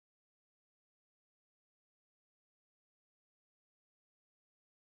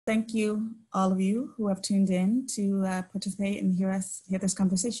Thank you, all of you who have tuned in to participate and hear this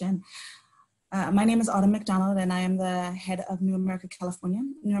conversation. My name is Autumn McDonald, and I am the head of New America, California.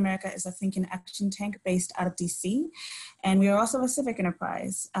 New America is a think and action tank based out of DC, and we are also a civic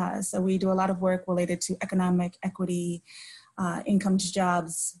enterprise. So we do a lot of work related to economic equity, income to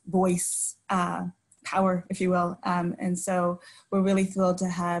jobs, voice, power, if you will. And so we're really thrilled to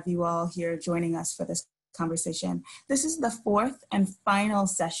have you all here joining us for this conversation. This is the fourth and final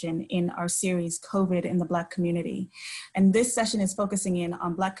session in our series, COVID in the Black Community. And this session is focusing in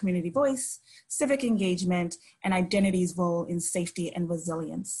on Black community voice, civic engagement, and identity's role in safety and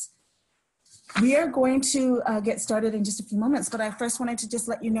resilience. We are going to get started in just a few moments, but I first wanted to just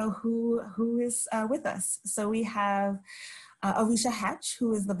let you know who is with us. So we have Alicia Hatch,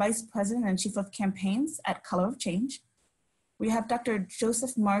 who is the Vice President and Chief of Campaigns at Color of Change. We have Dr.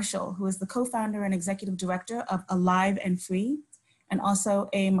 Joseph Marshall, who is the co-founder and executive director of Alive and Free, and also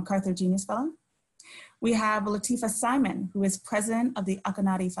a MacArthur Genius Fellow. We have Latifah Simon, who is president of the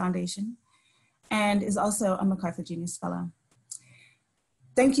Akhenaten Foundation, and is also a MacArthur Genius Fellow.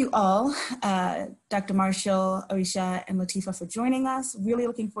 Thank you all, Dr. Marshall, Aisha, and Latifah, for joining us. Really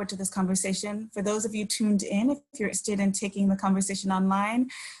looking forward to this conversation. For those of you tuned in, if you're interested in taking the conversation online,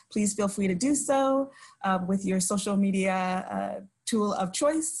 please feel free to do so with your social media tool of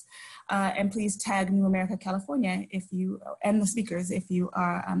choice. And please tag New America, California, and the speakers if you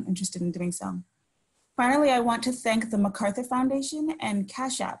are interested in doing so. Finally, I want to thank the MacArthur Foundation and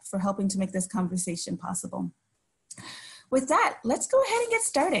Cash App for helping to make this conversation possible. With that, let's go ahead and get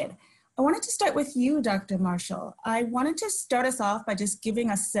started. I wanted to start with you, Dr. Marshall. I wanted to start us off by just getting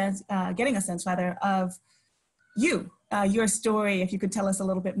a sense of you, your story, if you could tell us a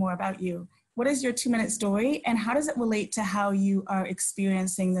little bit more about you. What is your 2-minute story, and how does it relate to how you are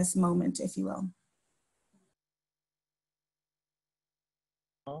experiencing this moment, if you will?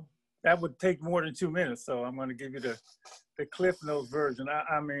 Well, that would take more than 2 minutes, so I'm going to give you the Cliff Notes version.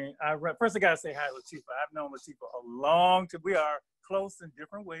 First I gotta say hi, Latifah. I've known Latifah a long time. We are close in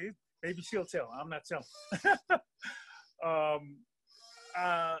different ways. Maybe she'll tell. I'm not telling.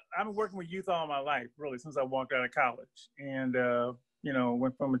 I've been working with youth all my life, really, since I walked out of college. And,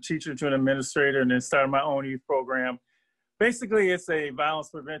 went from a teacher to an administrator and then started my own youth program. Basically, it's a violence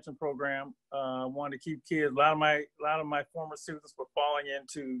prevention program. I wanted to keep kids. A lot of my former students were falling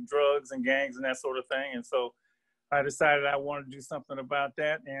into drugs and gangs and that sort of thing. And so I decided I wanted to do something about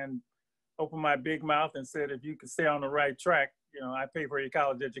that and opened my big mouth and said, if you could stay on the right track, I pay for your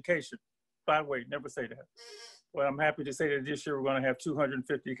college education. By the way, never say that. Well, I'm happy to say that this year we're going to have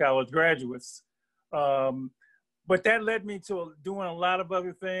 250 college graduates. But that led me to doing a lot of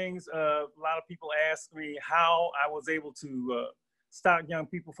other things. A lot of people ask me how I was able to stop young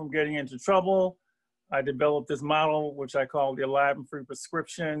people from getting into trouble. I developed this model, which I call the Alive and Free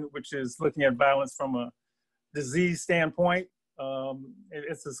prescription, which is looking at violence from a disease standpoint.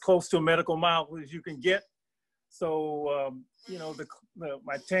 It's as close to a medical model as you can get. So,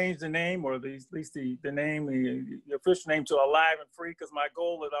 I changed the name, or at least the name, the official name, to Alive and Free, because my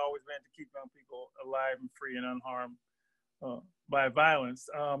goal had always been to keep young people alive and free and unharmed by violence.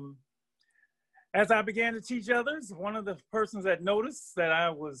 As I began to teach others, one of the persons that noticed that I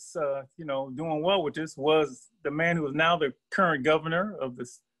was, doing well with this was the man who is now the current governor of the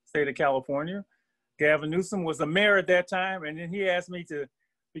state of California. Gavin Newsom was the mayor at that time, and then he asked me to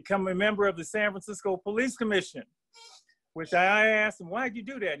become a member of the San Francisco Police Commission, which I asked him, why did you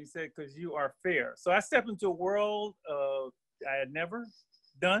do that? He said, because you are fair. So I stepped into a world I had never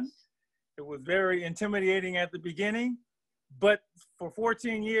done. It was very intimidating at the beginning, but for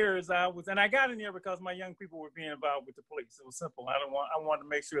 14 years I got in there because my young people were being involved with the police. It was simple. I wanted to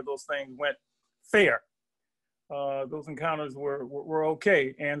make sure those things went fair. Those encounters were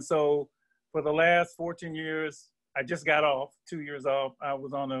okay. And so for the last 14 years, I just got off, 2 years off. I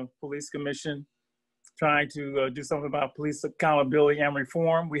was on a police commission trying to do something about police accountability and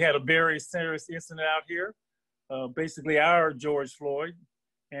reform. We had a very serious incident out here, basically our George Floyd,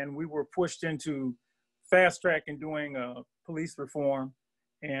 and we were pushed into fast track and doing police reform.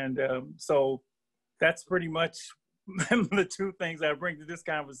 And so that's pretty much the two things I bring to this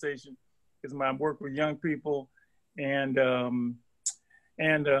conversation is my work with young people and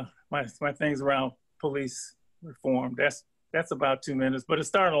my things around police reform. That's about 2 minutes, but it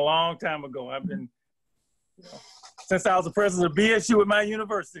started a long time ago. I've been, since I was the president of BSU at my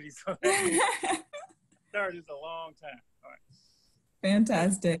university, so that started a long time. All right.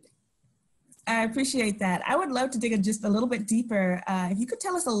 Fantastic. I appreciate that. I would love to dig in just a little bit deeper. If you could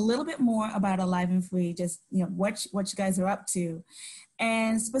tell us a little bit more about Alive and Free, just what you guys are up to,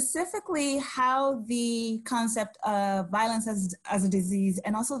 and specifically how the concept of violence as a disease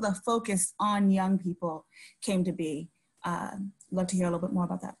and also the focus on young people came to be. Love to hear a little bit more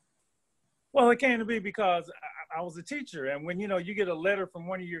about that. Well, it came to be because I was a teacher, and when, you know, you get a letter from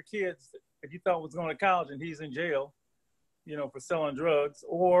one of your kids that you thought was going to college and he's in jail, you know, for selling drugs,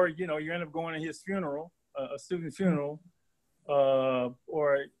 or, you know, you end up going to his funeral, a student funeral,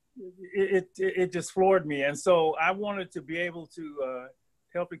 or it just floored me. And so I wanted to be able to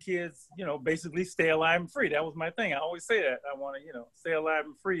help the kids, you know, basically stay alive and free. That was my thing. I always say that. I want to, you know, stay alive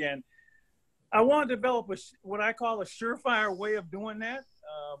and free. And I want to develop what I call a surefire way of doing that.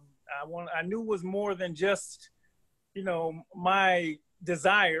 I knew it was more than just, you know, my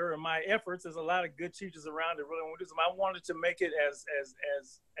desire or my efforts. There's a lot of good teachers around that really want to do something. I wanted to make it as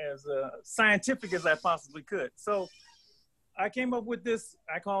scientific as I possibly could. So I came up with this,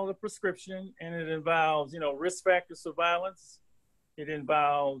 I call it a prescription, and it involves, you know, risk factors for violence. It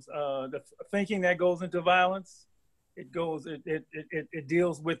involves the thinking that goes into violence. It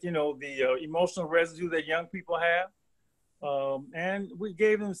deals with, you know, the emotional residue that young people have. And we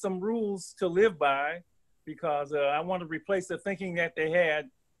gave them some rules to live by, because I want to replace the thinking that they had,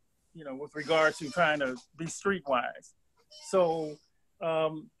 you know, with regard to trying to be streetwise. So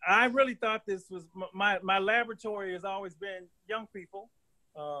I really thought this was, my laboratory has always been young people.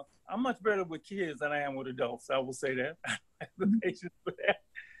 I'm much better with kids than I am with adults. I will say that. I have the patience for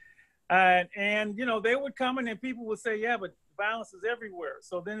that. And, you know, they would come in and people would say, yeah, but violence is everywhere.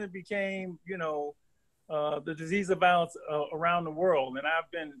 So then it became, you know, the disease of violence around the world. And I've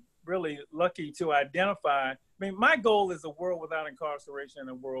been really lucky to identify. I mean, my goal is a world without incarceration and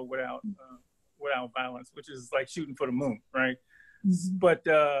a world without violence, which is like shooting for the moon, right? Mm-hmm. But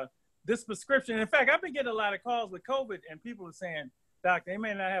this prescription, in fact, I've been getting a lot of calls with COVID, and people are saying, Doc, they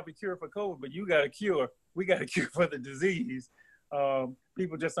may not have a cure for COVID, but you got a cure. We got a cure for the disease.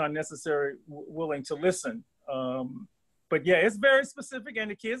 People just aren't necessarily willing to listen. But yeah, it's very specific, and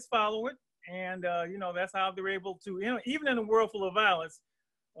the kids follow it. And, you know, that's how they're able to, you know, even in a world full of violence,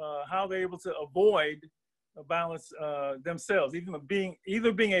 how they're able to avoid violence themselves,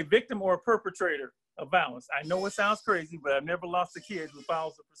 either being a victim or a perpetrator of violence. I know it sounds crazy, but I've never lost a kid who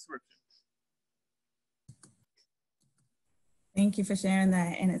follows the prescription. Thank you for sharing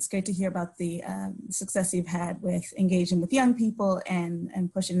that. And it's great to hear about the success you've had with engaging with young people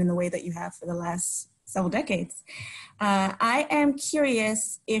and pushing in the way that you have for the last several decades. I am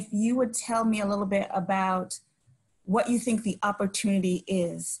curious if you would tell me a little bit about what you think the opportunity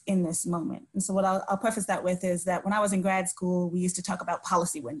is in this moment. And so what I'll preface that with is that when I was in grad school, we used to talk about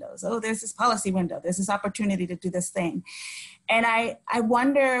policy windows. Oh, there's this policy window, there's this opportunity to do this thing. And I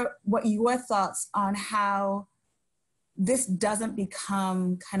wonder what your thoughts on how this doesn't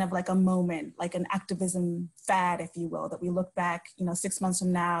become kind of like a moment, like an activism fad, if you will, that we look back, you know, 6 months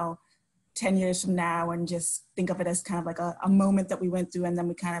from now, 10 years from now, and just think of it as kind of like a moment that we went through, and then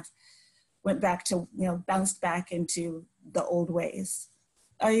we kind of went back to, you know, bounced back into the old ways.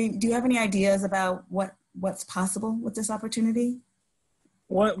 Do you have any ideas about what's possible with this opportunity?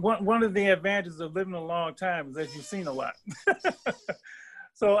 One of the advantages of living a long time is that you've seen a lot.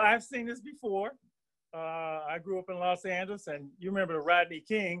 So I've seen this before. I grew up in Los Angeles, and you remember the Rodney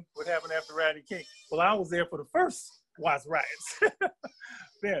King, what happened after Rodney King? Well, I was there for the first Watts riots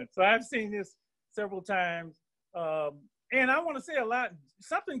then. So I've seen this several times. And I want to say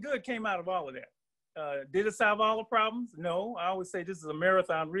something good came out of all of that. Did it solve all the problems? No. I always say this is a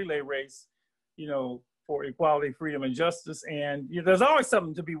marathon relay race, you know, for equality, freedom, and justice. And you know, there's always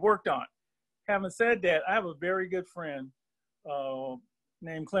something to be worked on. Having said that, I have a very good friend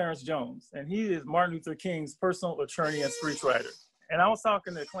named Clarence Jones, and he is Martin Luther King's personal attorney and speechwriter. And I was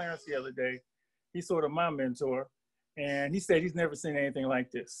talking to Clarence the other day. He's sort of my mentor, and he said he's never seen anything like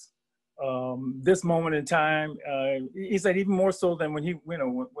this. This moment in time, he said even more so than when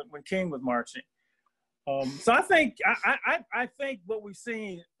when King was marching. So I think I think what we've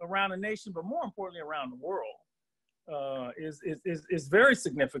seen around the nation, but more importantly around the world, is very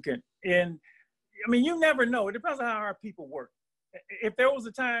significant. And I mean, you never know. It depends on how hard people work. If there was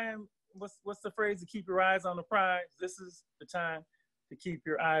a time, what's the phrase, to keep your eyes on the prize? This is the time to keep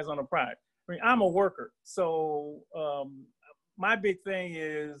your eyes on the prize. I mean, I'm a worker, so my big thing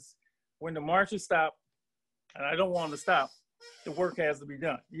is when the marches stop, and I don't want them to stop, the work has to be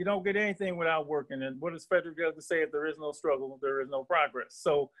done. You don't get anything without working. And what does Frederick Douglass say? If there is no struggle, there is no progress.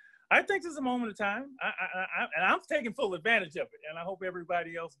 So I think this is a moment of time, and I'm taking full advantage of it, and I hope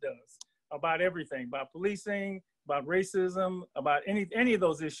everybody else does, about everything, about policing, about racism, about any of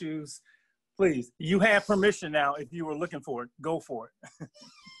those issues. Please, you have permission now. If you were looking for it, go for it.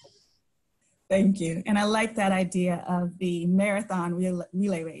 Thank you. And I like that idea of the marathon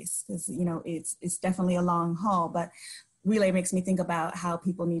relay race, because, you know, it's definitely a long haul, but relay makes me think about how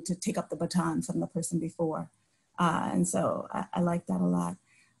people need to take up the baton from the person before. And so I like that a lot.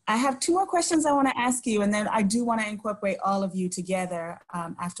 I have two more questions I want to ask you, and then I do want to incorporate all of you together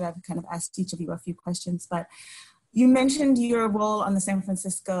after I've kind of asked each of you a few questions. But you mentioned your role on the San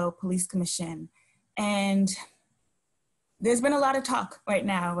Francisco Police Commission, and there's been a lot of talk right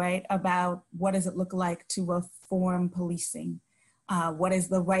now, right, about what does it look like to reform policing? What is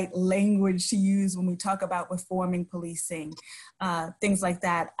the right language to use when we talk about reforming policing? Things like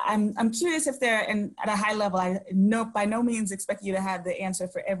that. I'm curious if there, and at a high level, I by no means expect you to have the answer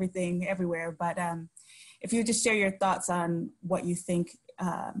for everything everywhere, but if you just share your thoughts on what you think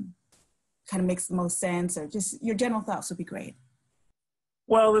kind of makes the most sense, or just your general thoughts would be great.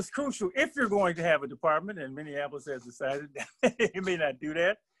 Well, it's crucial if you're going to have a department, and Minneapolis has decided that it may not do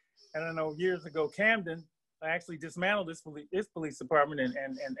that. And I know years ago, Camden actually dismantled this police department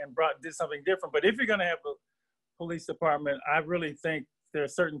and did something different. But if you're going to have a police department, I really think there are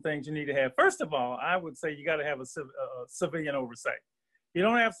certain things you need to have. First of all, I would say you got to have a civilian oversight. You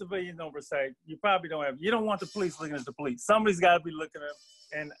don't have civilian oversight, you don't want the police looking at the police. Somebody's got to be looking at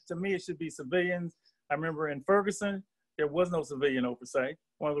them. And to me, it should be civilians. I remember in Ferguson, there was no civilian oversight.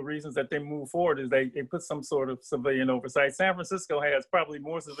 One of the reasons that they moved forward is they put some sort of civilian oversight. San Francisco has probably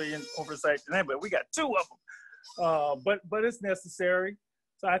more civilian oversight than that, but we got two of them. But it's necessary.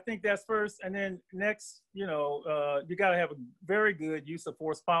 So I think that's first. And then next, you got to have a very good use of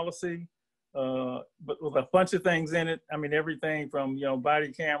force policy, but with a bunch of things in it. I mean, everything from,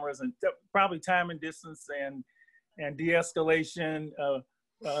 body cameras and probably time and distance and de-escalation,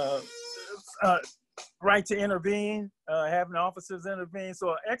 right to intervene, having officers intervene.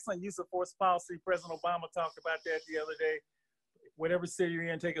 So excellent use of force policy. President Obama talked about that the other day. Whatever city you're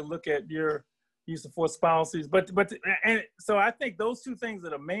in, take a look at your use of force policies. And so I think those two things are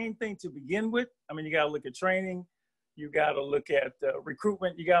the main thing to begin with. I mean, you got to look at training, you got to look at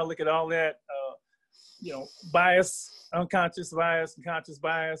recruitment, you got to look at all that, bias, unconscious bias, and conscious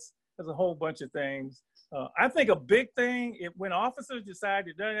bias. There's a whole bunch of things. I think a big thing, when officers decide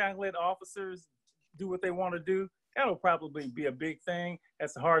that they're not going to let officers do what they want to do, that'll probably be a big thing.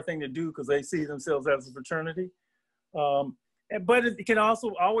 That's a hard thing to do because they see themselves as a fraternity. But it can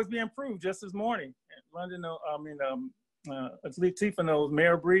also always be improved. Just this morning, London, Latifah knows,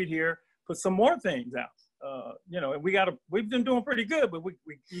 Mayor Breed here put some more things out. And we've been doing pretty good, but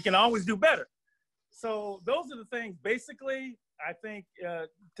you can always do better. So those are the things. Basically, I think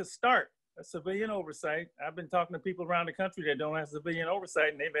to start, a civilian oversight. I've been talking to people around the country that don't have civilian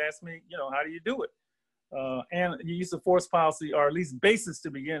oversight, and they've asked me, how do you do it? And the use of force policy, or at least basis to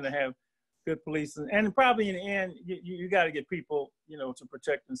begin to have good police. And probably in the end, you got to get people, to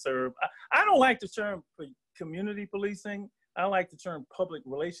protect and serve. I don't like the term community policing. I like the term public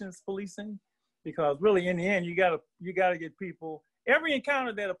relations policing, because really in the end, you got to get people. Every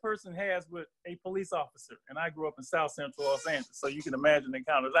encounter that a person has with a police officer, and I grew up in South Central Los Angeles, so you can imagine the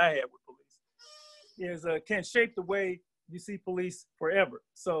encounters I had with police, can shape the way you see police forever.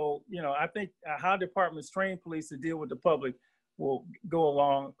 So, I think how departments train police to deal with the public will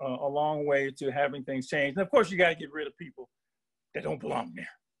go a long way to having things change. And of course, you got to get rid of people that don't belong there.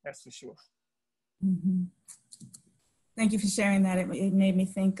 That's for sure. Mm-hmm. Thank you for sharing that. It made me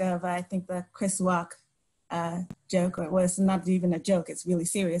think of, I think, the Chris Rock joke, or well, it's not even a joke, it's really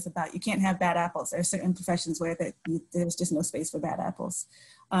serious, about you can't have bad apples. There are certain professions where there's just no space for bad apples.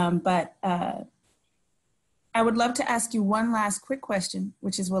 But I would love to ask you one last quick question,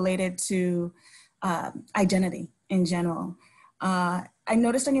 which is related to identity in general. I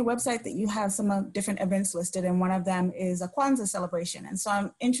noticed on your website that you have some different events listed, and one of them is a Kwanzaa celebration. And so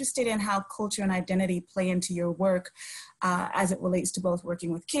I'm interested in how culture and identity play into your work as it relates to both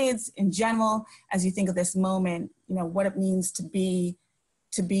working with kids in general, as you think of this moment, what it means to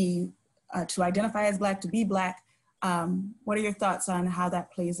identify as Black, to be Black. What are your thoughts on how that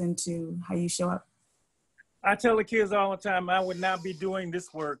plays into how you show up? I tell the kids all the time, I would not be doing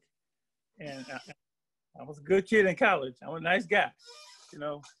this work. And I was a good kid in college. I was a nice guy,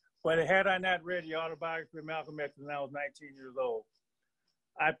 but had I not read the autobiography of Malcolm X when I was 19 years old,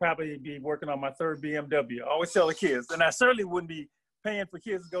 I'd probably be working on my third BMW. I always tell the kids, and I certainly wouldn't be paying for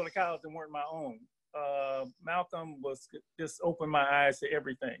kids to go to college that weren't my own. Malcolm just opened my eyes to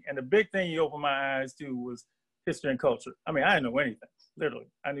everything. And the big thing he opened my eyes to was history and culture. I mean, I didn't know anything,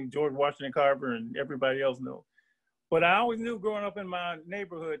 literally. I knew George Washington Carver and everybody else knew. But I always knew growing up in my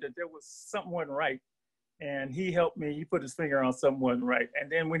neighborhood that there was something wasn't right. And he helped me, he put his finger on something wasn't right.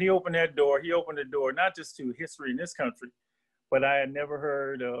 And then when he opened that door, he opened the door not just to history in this country, but I had never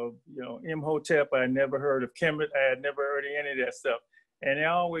heard of, you know, Imhotep. I had never heard of Kemet. I had never heard of any of that stuff. And I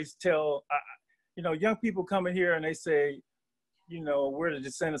always tell, you know, young people come in here and they say, you know, we're the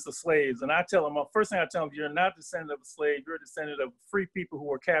descendants of slaves. And I tell them, first thing I tell them, you're not a descendant of a slave, you're a descendant of free people who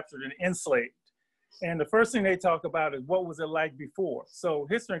were captured and enslaved. And the first thing they talk about is what was it like before? So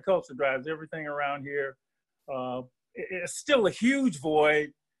history and culture drives everything around here. It's still a huge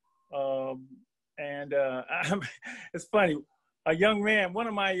void. It's funny, a young man, one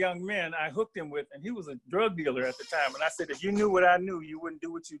of my young men, I hooked him with, and he was a drug dealer at the time. And I said, if you knew what I knew, you wouldn't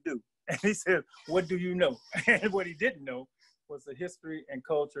do what you do. And he said, what do you know? And what he didn't know was the history and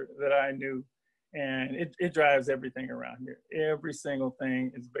culture that I knew. And it drives everything around here. Every single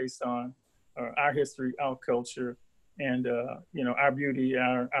thing is based on our history, our culture, and you know, our beauty,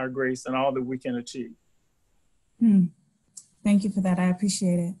 our grace, and all that we can achieve. Thank you for that. I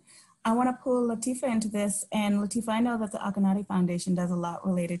appreciate it. I want to pull Latifa into this. And Latifa, I know that the Akhenaten Foundation does a lot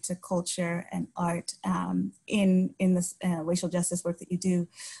related to culture and art in this racial justice work that you do.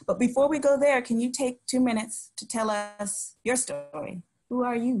 But before we go there, can you take 2 minutes to tell us your story? Who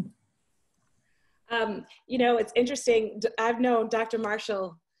are you? You know, it's interesting. I've known Dr.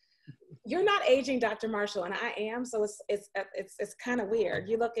 Marshall. You're not aging Dr. Marshall, and I am, so it's kind of weird.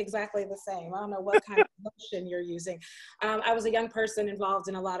 You look exactly the same. I don't know what kind of lotion you're using. I was a young person involved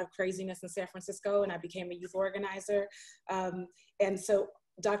in a lot of craziness in San Francisco, and I became a youth organizer. And so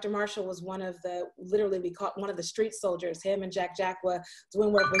Dr. Marshall was one of the, literally we call one of the street soldiers. Him and Jack Jacqua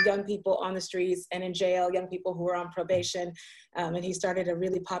doing work with young people on the streets and in jail, young people who were on probation. And he started a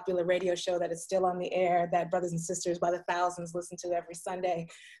really popular radio show that is still on the air that brothers and sisters by the thousands listen to every Sunday.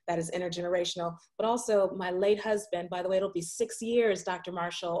 That is intergenerational. But also my late husband, by the way, it'll be 6 years, Dr.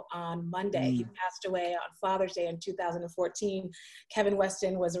 Marshall, on Monday. He passed away on Father's Day in 2014. Kevin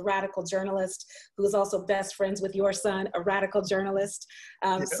Weston was a radical journalist who was also best friends with your son, a radical journalist.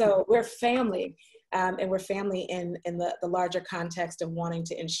 So we're family, and we're family in the larger context of wanting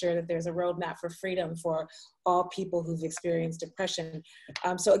to ensure that there's a roadmap for freedom for all people who've experienced depression.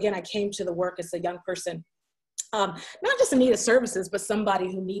 So again, I came to the work as a young person, not just in need of services, but somebody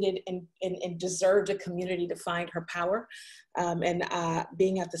who needed and deserved a community to find her power.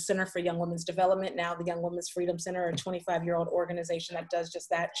 Being at the Center for Young Women's Development, now the Young Women's Freedom Center, a 25-year-old organization that does just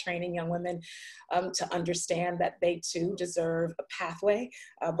that, training young women to understand that they too deserve a pathway,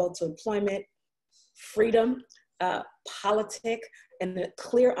 both to employment, freedom, politic, and a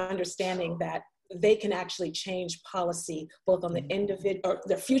clear understanding that they can actually change policy, both on the individual, or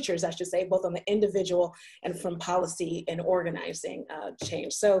their futures, I should say, both on the individual and from policy and organizing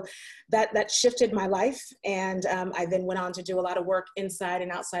change. So that shifted my life. And I then went on to do a lot of work inside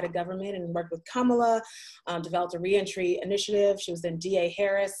and outside of government and worked with Kamala, developed a reentry initiative. She was then DA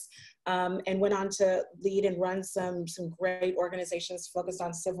Harris, and went on to lead and run some great organizations focused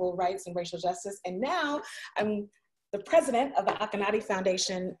on civil rights and racial justice. And now I'm the president of the Akhenaten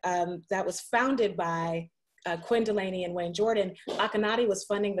Foundation that was founded by Quinn Delaney and Wayne Jordan. Akhenaten was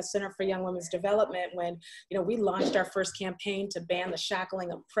funding the Center for Young Women's Development when, you know, we launched our first campaign to ban the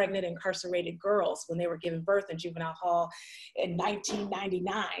shackling of pregnant incarcerated girls when they were giving birth in juvenile hall in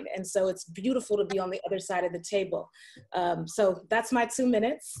 1999. And so it's beautiful to be on the other side of the table. So that's my 2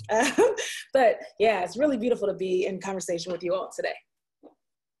 minutes. But yeah, it's really beautiful to be in conversation with you all today.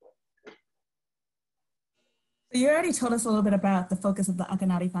 You already told us a little bit about the focus of the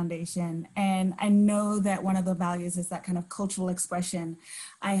Akhenaten Foundation, and I know that one of the values is that kind of cultural expression.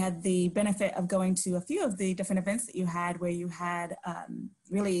 I had the benefit of going to a few of the different events that you had where you had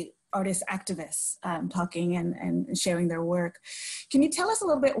really artist activists talking and sharing their work. Can you tell us a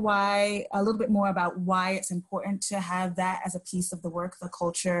little bit more about why it's important to have that as a piece of the work, the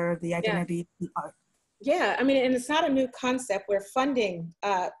culture, the identity, the art? Yeah, I mean, and it's not a new concept. We're funding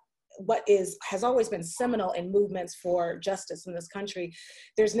what has always been seminal in movements for justice in this country.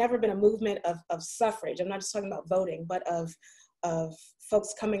 There's never been a movement of suffrage. I'm not just talking about voting, but of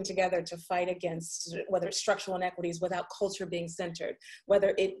folks coming together to fight against whether it's structural inequities without culture being centered,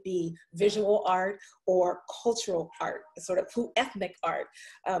 whether it be visual art or cultural art, sort of ethnic art.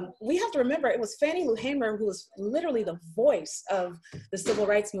 We have to remember it was Fannie Lou Hamer who was literally the voice of the civil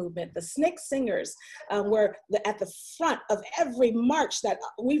rights movement. The SNCC singers were at the front of every march that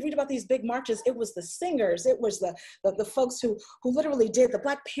we read about, these big marches. It was the singers, it was the folks who literally did the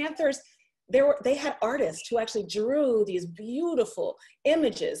Black Panthers. They had artists who actually drew these beautiful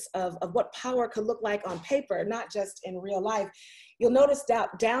images of what power could look like on paper, not just in real life. You'll notice that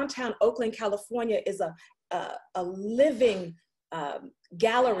downtown Oakland, California is a living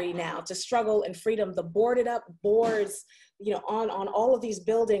gallery now to struggle and freedom. The boarded up boards, you know, on all of these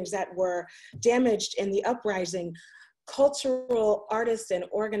buildings that were damaged in the uprising cultural artists and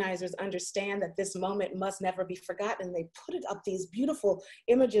organizers understand that this moment must never be forgotten. And they put it up these beautiful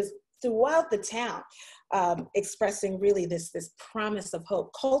images throughout the town, expressing really this promise of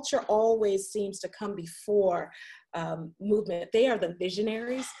hope. Culture always seems to come before movement. They are the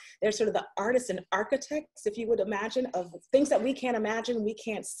visionaries. They're sort of the artists and architects, if you would imagine, of things that we can't imagine, we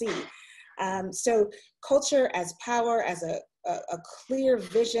can't see. So culture as power, as a clear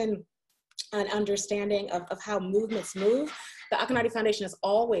vision and understanding of how movements move. The Akhenaten Foundation has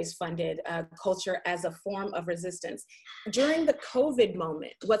always funded culture as a form of resistance. During the COVID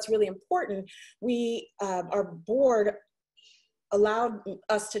moment, what's really important, our board allowed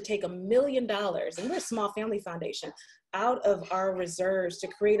us to take $1 million, and we're a small family foundation, out of our reserves to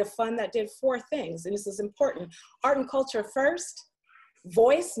create a fund that did 4 things, and this is important. Art and culture first.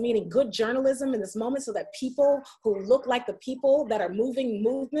 Voice, meaning good journalism in this moment, so that people who look like the people that are moving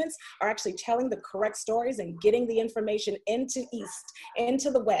movements are actually telling the correct stories and getting the information into East,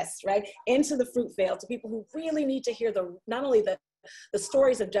 into the West, right? Into the Fruitvale, to people who really need to hear not only the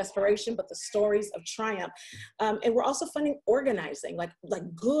stories of desperation, but the stories of triumph. And we're also funding organizing, like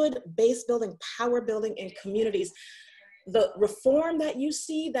good base building, power building in communities. The reform that you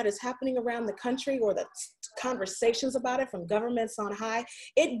see that is happening around the country, or the conversations about it from governments on high,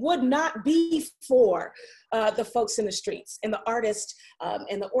 it would not be for the folks in the streets and the artists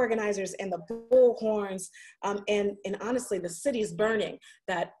and the organizers and the bullhorns and honestly the cities burning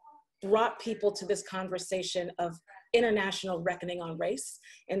that brought people to this conversation of international reckoning on race.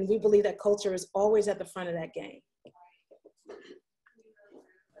 And we believe that culture is always at the front of that game.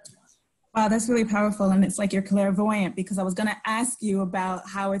 Wow, that's really powerful. And it's like you're clairvoyant, because I was going to ask you about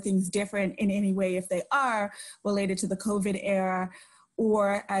how are things different in any way, if they are related to the COVID era,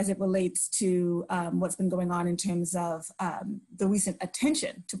 or as it relates to what's been going on in terms of the recent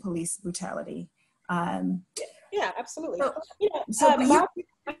attention to police brutality. Yeah, absolutely. I'm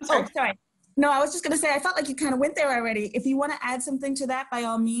sorry. No, I was just going to say, I felt like you kind of went there already. If you want to add something to that, by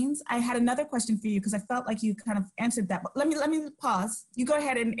all means. I had another question for you because I felt like you kind of answered that. But let me pause. You go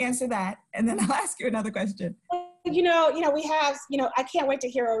ahead and answer that, and then I'll ask you another question. We have, I can't wait to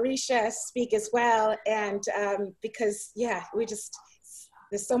hear Orisha speak as well. And because,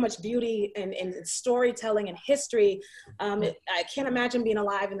 there's so much beauty and storytelling and history. I can't imagine being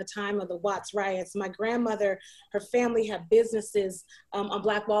alive in the time of the Watts riots. My grandmother, her family had businesses on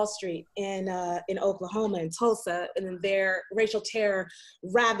Black Wall Street in Oklahoma and Tulsa, and then their racial terror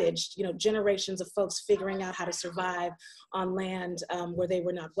ravaged, generations of folks figuring out how to survive on land where they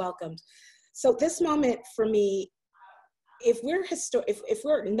were not welcomed. So this moment for me, if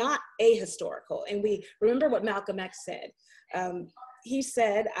we're not ahistorical, and we remember what Malcolm X said, he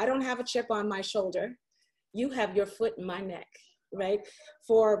said, I don't have a chip on my shoulder. You have your foot in my neck, right?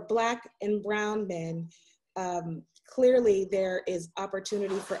 For Black and brown men, clearly there is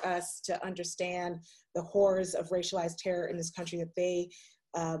opportunity for us to understand the horrors of racialized terror in this country that they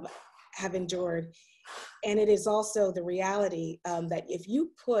have endured. And it is also the reality that if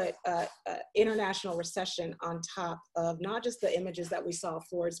you put international recession on top of not just the images that we saw of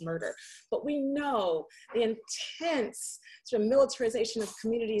Floyd's murder, but we know the intense sort of militarization of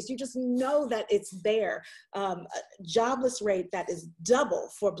communities, you just know that it's there. A jobless rate that is double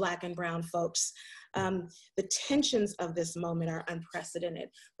for Black and brown folks. The tensions of this moment are unprecedented.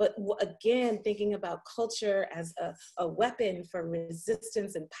 But again, thinking about culture as a weapon for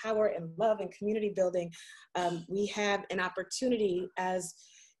resistance and power and love and community building, we have an opportunity, as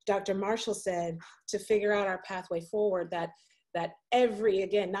Dr. Marshall said, to figure out our pathway forward, that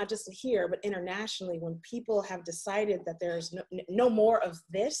again, not just here, but internationally, when people have decided that there's no more of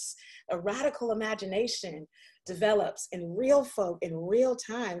this, a radical imagination develops, and real folk in real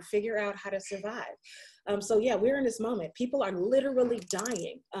time figure out how to survive. So yeah, we're in this moment. People are literally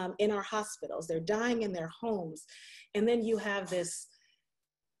dying in our hospitals. They're dying in their homes. And then you have this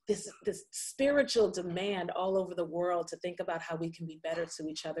spiritual demand all over the world to think about how we can be better to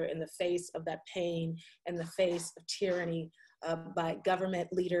each other in the face of that pain, in the face of tyranny by government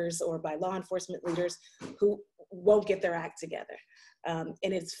leaders or by law enforcement leaders who won't get their act together. And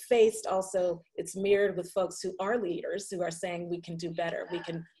it's faced also, it's mirrored with folks who are leaders, who are saying we can do better. We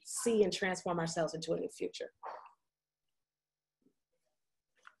can see and transform ourselves into a new future.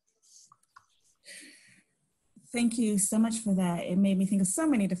 Thank you so much for that. It made me think of so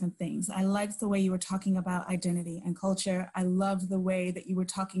many different things. I liked the way you were talking about identity and culture. I loved the way that you were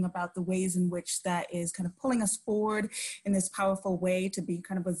talking about the ways in which that is kind of pulling us forward in this powerful way to be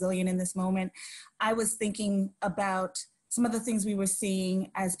kind of resilient in this moment. I was thinking about some of the things we were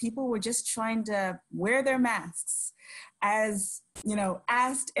seeing as people were just trying to wear their masks. as,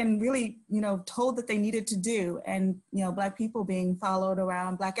 asked and really, told that they needed to do. And, Black people being followed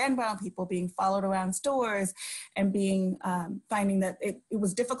around, Black and brown people being followed around stores and being, finding that it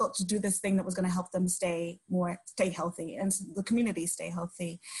was difficult to do this thing that was going to help them stay healthy and the community stay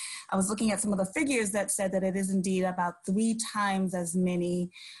healthy. I was looking at some of the figures that said that it is indeed about 3 times as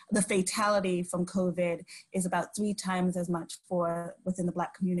many, the fatality from COVID is about 3 times as much within the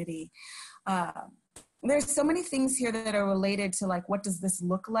Black community. There's so many things here that are related to like, what does this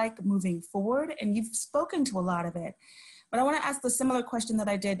look like moving forward? And you've spoken to a lot of it, but I want to ask the similar question that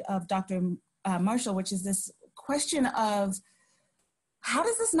I did of Dr. Marshall, which is this question of how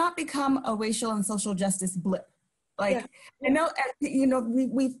does this not become a racial and social justice blip? Like, yeah. I know,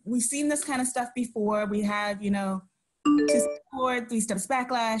 we've seen this kind of stuff before. We had, 2 steps forward, 3 steps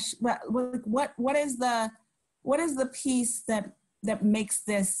backlash. What is the piece that makes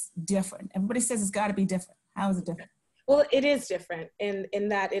this different? Everybody says it's got to be different. How is it different? Well, it is different in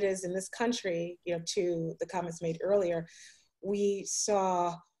that it is in this country, to the comments made earlier, we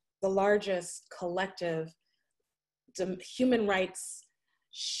saw the largest collective human rights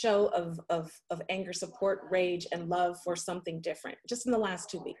show of anger, support, rage, and love for something different, just in the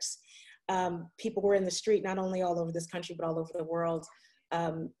last 2 weeks. People were in the street, not only all over this country, but all over the world,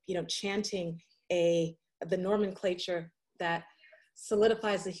 chanting the nomenclature that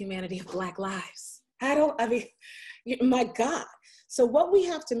solidifies the humanity of Black lives. My God. So what we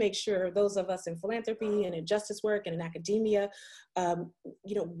have to make sure, those of us in philanthropy and in justice work and in academia,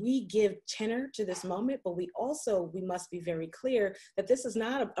 we give tenor to this moment, but we must be very clear that this is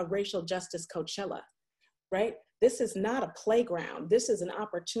not a racial justice Coachella, right? This is not a playground. This is an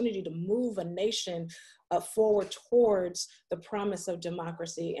opportunity to move a nation forward towards the promise of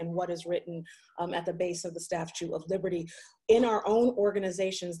democracy and what is written at the base of the Statue of Liberty. In our own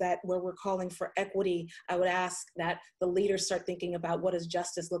organizations where we're calling for equity, I would ask that the leaders start thinking about what does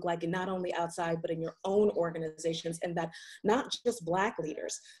justice look like, and not only outside, but in your own organizations, and that not just Black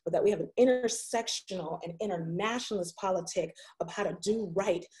leaders, but that we have an intersectional and internationalist politic of how to do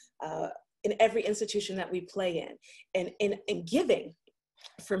right in every institution that we play in. And in giving,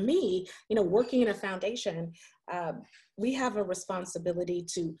 for me, working in a foundation, we have a responsibility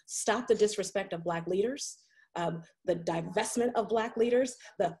to stop the disrespect of Black leaders, the divestment of Black leaders,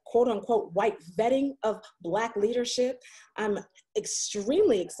 the quote unquote white vetting of Black leadership. I'm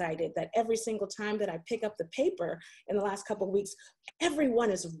extremely excited that every single time that I pick up the paper in the last couple of weeks,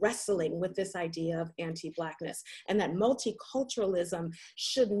 everyone is wrestling with this idea of anti-Blackness, and that multiculturalism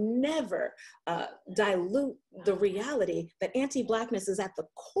should never dilute the reality that anti-Blackness is at the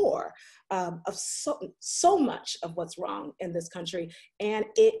core of so much of what's wrong in this country, and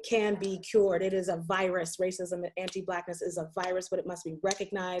it can be cured. It is a virus. Racism and anti-Blackness is a virus, but it must be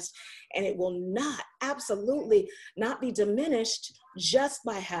recognized, and it will absolutely not be diminished just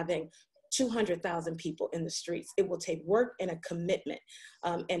by having 200,000 people in the streets. It will take work and a commitment.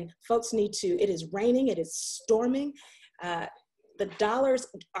 And folks need to, it is raining, it is storming. The dollars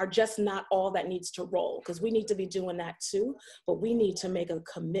are just not all that needs to roll, because we need to be doing that too, but we need to make a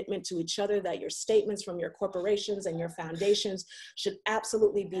commitment to each other that your statements from your corporations and your foundations should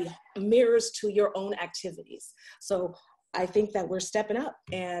absolutely be mirrors to your own activities. So I think that we're stepping up,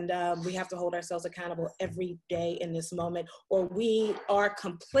 and we have to hold ourselves accountable every day in this moment, or we are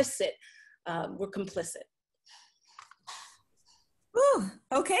complicit. We're complicit. Ooh,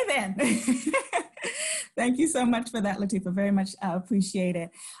 okay then. Thank you so much for that, Latifah. Very much appreciate it.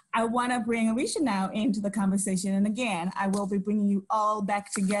 I want to bring Arisha now into the conversation. And again, I will be bringing you all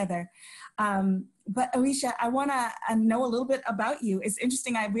back together. But Arisha, I want to know a little bit about you. It's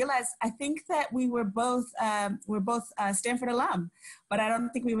interesting. I think that we're both Stanford alum, but I don't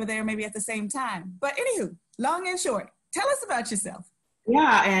think we were there maybe at the same time. But anywho, long and short, tell us about yourself.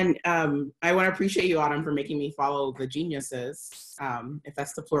 Yeah, and I want to appreciate you, Autumn, for making me follow the geniuses, if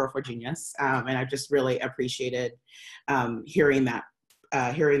that's the plural for genius. And I just really appreciated hearing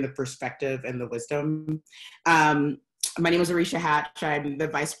the perspective and the wisdom. My name is Arisha Hatch. I'm the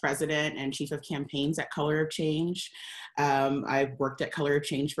Vice President and Chief of Campaigns at Color of Change. I've worked at Color of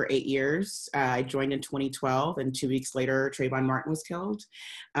Change for 8 years. I joined in 2012, and 2 weeks later, Trayvon Martin was killed.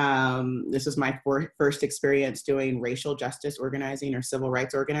 This was my first experience doing racial justice organizing or civil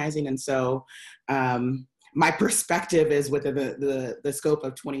rights organizing. And so my perspective is within the scope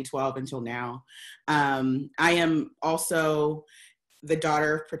of 2012 until now. I am also the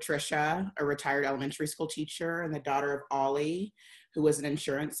daughter of Patricia, a retired elementary school teacher, and the daughter of Ollie, who was an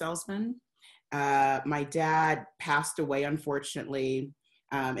insurance salesman. My dad passed away, unfortunately,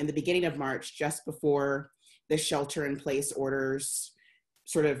 in the beginning of March, just before the shelter-in-place orders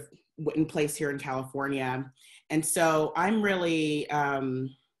sort of in place here in California. And so I'm really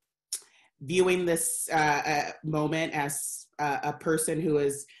viewing this moment as a person who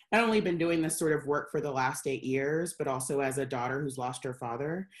has not only been doing this sort of work for the last 8 years, but also as a daughter who's lost her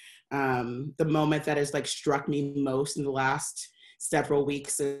father. The moment that has like struck me most in the last several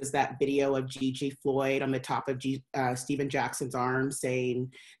weeks is that video of Gigi Floyd on the top of Stephen Jackson's arm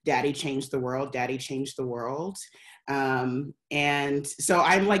saying, "Daddy changed the world, Daddy changed the world." And so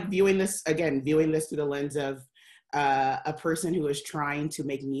I'm like viewing this through the lens of a person who is trying to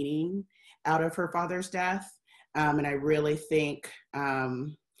make meaning out of her father's death. And I really think,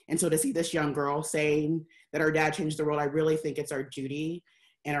 and so to see this young girl saying that her dad changed the world, I really think it's our duty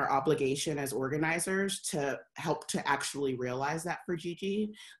and our obligation as organizers to help to actually realize that for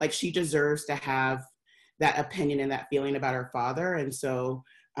Gigi. Like, she deserves to have that opinion and that feeling about her father. And so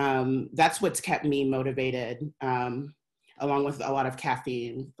that's what's kept me motivated, along with a lot of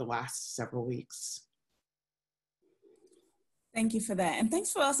caffeine the last several weeks. Thank you for that. And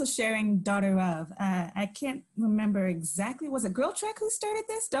thanks for also sharing Daughter of. I can't remember exactly, was it Girl Trek who started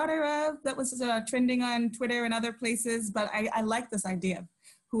this? Daughter of, that was trending on Twitter and other places, but I like this idea of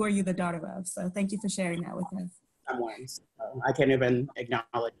who are you the daughter of? So thank you for sharing that with us. I'm one, so I can't even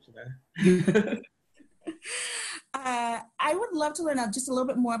acknowledge that. I would love to learn just a little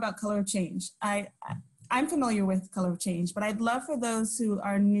bit more about Color of Change. I'm familiar with Color of Change, but I'd love for those who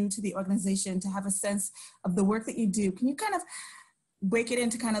are new to the organization to have a sense of the work that you do. Can you kind of break it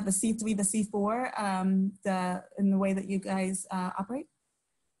into kind of the C3, the C4, in the way that you guys operate?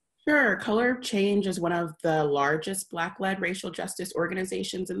 Sure. Color of Change is one of the largest Black-led racial justice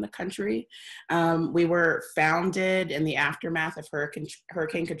organizations in the country. We were founded in the aftermath of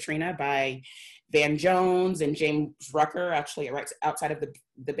Hurricane Katrina by Van Jones and James Rucker, actually right outside of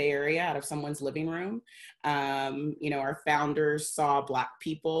the Bay Area, out of someone's living room. Our founders saw Black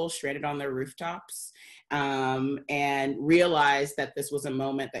people stranded on their rooftops, and realized that this was a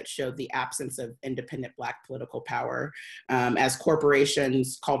moment that showed the absence of independent Black political power, as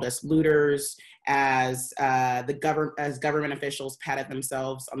corporations called us looters, as government officials patted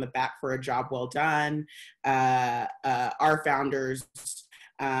themselves on the back for a job well done. Our founders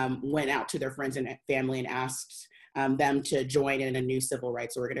went out to their friends and family and asked them to join in a new civil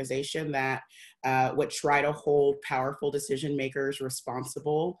rights organization that would try to hold powerful decision makers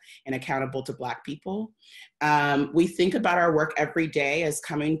responsible and accountable to Black people. We think about our work every day as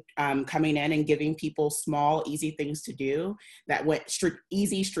coming in and giving people small, easy things to do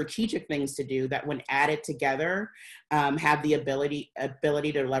easy strategic things to do that when added together have the ability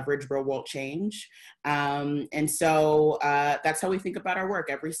to leverage real world change. And so that's how we think about our work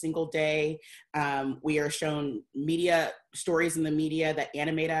every single day. We are shown stories in the media that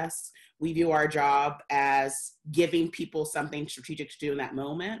animate us. We view our job as giving people something strategic to do in that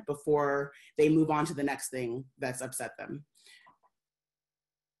moment before they move on to the next thing that's upset them.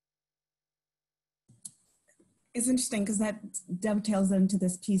 It's interesting because that dovetails into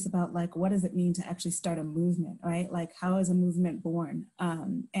this piece about like, what does it mean to actually start a movement, right? Like, how is a movement born?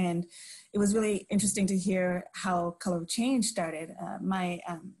 And it was really interesting to hear how Color of Change started. My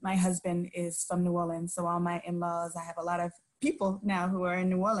husband is from New Orleans, so all my in-laws, I have a lot of people now who are in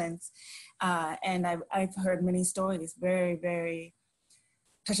New Orleans. And I've heard many stories, very, very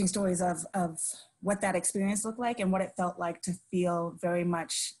touching stories of what that experience looked like and what it felt like to feel very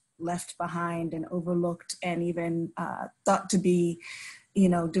much left behind and overlooked and even thought to be,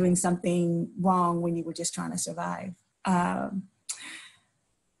 doing something wrong when you were just trying to survive. I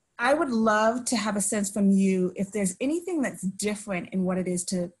would love to have a sense from you if there's anything that's different in what it is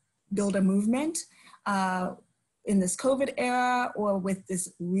to build a movement in this COVID era or with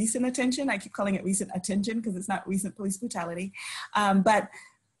this recent attention. I keep calling it recent attention because it's not recent police brutality. But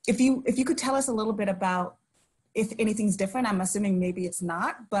if you could tell us a little bit about if anything's different. I'm assuming maybe it's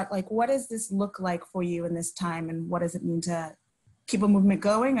not, but like, what does this look like for you in this time? And what does it mean to keep a movement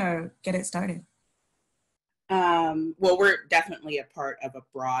going or get it started? Well, we're definitely a part of a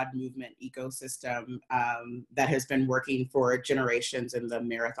broad movement ecosystem that has been working for generations in the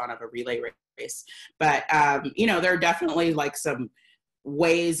marathon of a relay race. But, there are definitely like some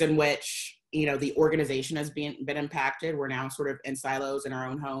ways in which, the organization has been impacted. We're now sort of in silos in our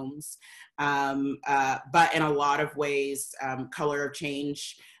own homes. But in a lot of ways, Color of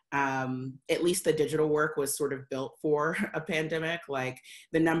Change, at least the digital work was sort of built for a pandemic. Like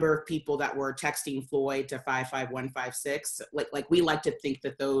the number of people that were texting Floyd to 55156, like we like to think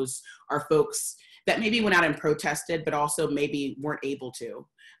that those are folks that maybe went out and protested, but also maybe weren't able to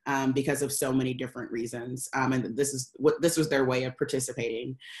because of so many different reasons. And this was their way of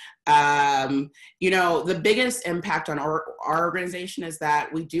participating. The biggest impact on our organization is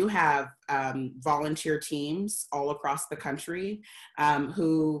that we do have volunteer teams all across the country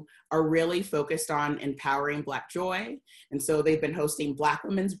who are really focused on empowering Black joy. And so they've been hosting Black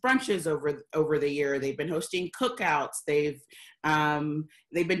women's brunches over the year. They've been hosting cookouts. They've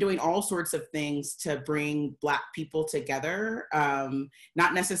been doing all sorts of things to bring Black people together,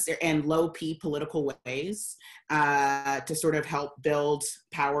 not necessarily in low P political ways, to sort of help build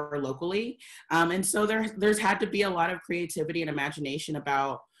power locally. And so there's had to be a lot of creativity and imagination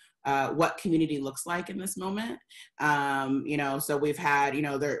about what community looks like in this moment. So we've had,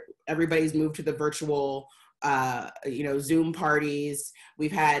 everybody's moved to the virtual, Zoom parties.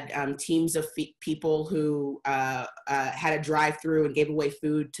 We've had teams of people who had a drive-through and gave away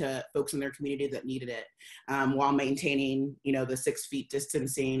food to folks in their community that needed it, while maintaining, the 6 feet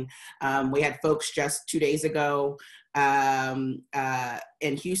distancing. We had folks just 2 days ago in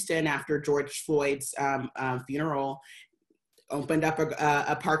Houston after George Floyd's funeral, opened up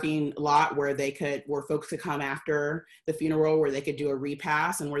a parking lot where folks could come after the funeral, where they could do a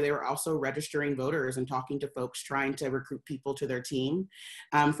repass, and where they were also registering voters and talking to folks, trying to recruit people to their team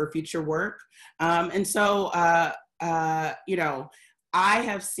for future work. I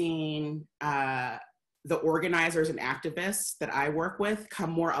have seen the organizers and activists that I work with come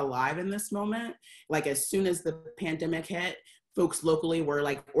more alive in this moment. Like, as soon as the pandemic hit, folks locally were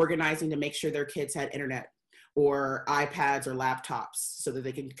like organizing to make sure their kids had internet or iPads or laptops so that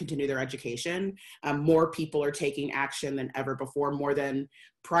they can continue their education. More people are taking action than ever before. More than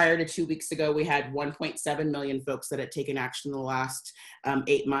prior to 2 weeks ago, we had 1.7 million folks that had taken action in the last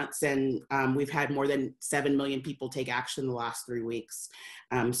 8 months. And we've had more than 7 million people take action in the last 3 weeks.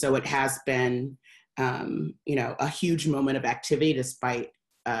 So it has been, a huge moment of activity despite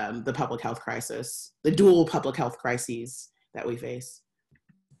the public health crisis, the dual public health crises that we face.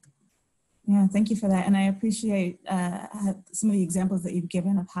 Yeah, thank you for that. And I appreciate some of the examples that you've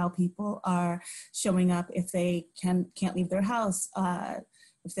given of how people are showing up if they can't leave their house,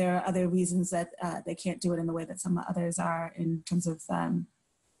 if there are other reasons that they can't do it in the way that some others are, in terms of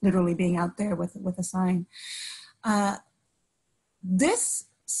literally being out there with a sign. This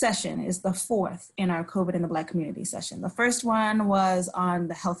session is the 4th in our COVID in the Black community session. The first one was on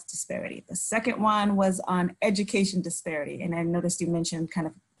the health disparity. The second one was on education disparity. And I noticed you mentioned kind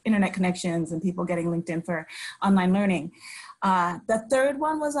of internet connections and people getting linked in for online learning. The third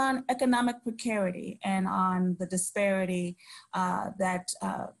one was on economic precarity and on the disparity that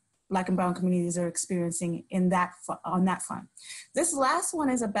Black and Brown communities are experiencing on that front. This last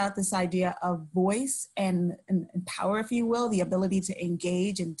one is about this idea of voice and power, if you will, the ability to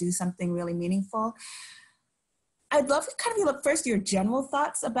engage and do something really meaningful. I'd love to kind of look first your general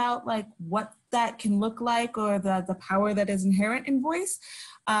thoughts about like what that can look like, or the power that is inherent in voice.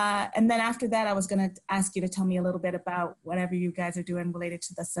 And then after that, I was going to ask you to tell me a little bit about whatever you guys are doing related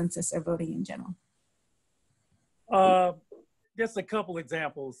to the census or voting in general. Just a couple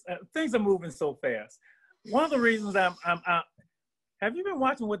examples. Things are moving so fast. One of the reasons have you been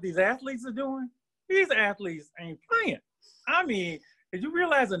watching what these athletes are doing? These athletes ain't playing. I mean, did you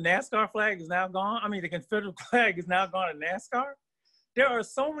realize the NASCAR flag is now gone? I mean, the Confederate flag is now gone in NASCAR. There are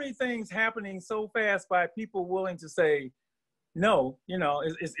so many things happening so fast by people willing to say, no,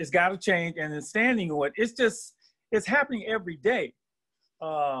 it's got to change, and then standing on it. It's happening every day.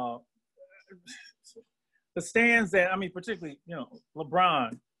 The stands that, particularly,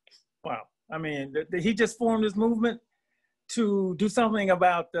 LeBron, wow. He just formed this movement to do something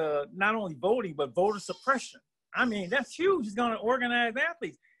about not only voting, but voter suppression. That's huge. He's going to organize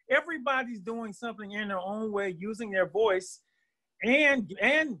athletes. Everybody's doing something in their own way, using their voice and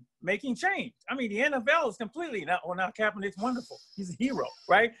making change. The NFL is completely, now Kaepernick's wonderful. He's a hero,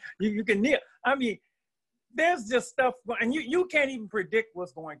 right? You can kneel. There's just stuff, and you can't even predict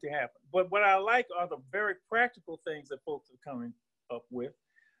what's going to happen. But what I like are the very practical things that folks are coming up with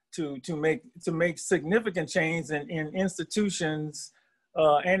to make significant change in institutions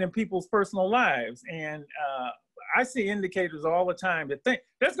and in people's personal lives. And I see indicators all the time that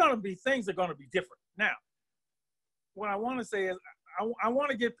there's going to be things that are going to be different. Now, what I want to say is I want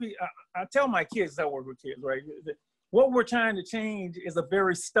to get people, I tell my kids, I work with kids, right? What we're trying to change is a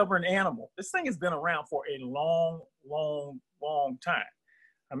very stubborn animal. This thing has been around for a long, long, long time.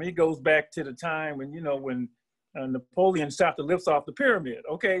 It goes back to the time when, when Napoleon shot the lifts off the pyramid.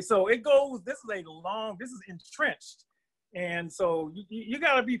 Okay, so it goes, this is entrenched. And so you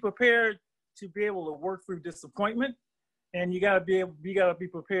got to be prepared to be able to work through disappointment, and you got to be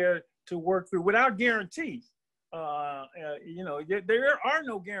prepared to work through without guarantee. There are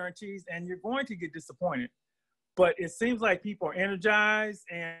no guarantees, and you're going to get disappointed. But it seems like people are energized,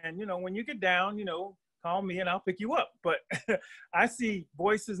 and when you get down, call me and I'll pick you up. But I see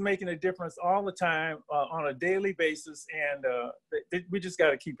voices making a difference all the time on a daily basis, and we just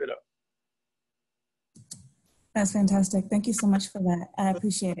got to keep it up. That's fantastic. Thank you so much for that. I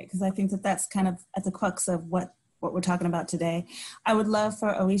appreciate it, because I think that that's kind of at the crux of what we're talking about today. I would love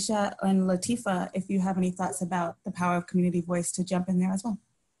for Orisha and Latifa, if you have any thoughts about the power of community voice, to jump in there as well.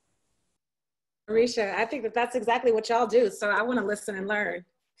 Orisha, I think that that's exactly what y'all do. So I want to listen and learn.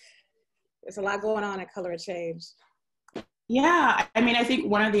 There's a lot going on at Color of Change. Yeah, I mean, I think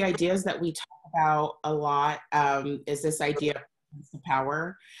one of the ideas that we talk about a lot is this idea of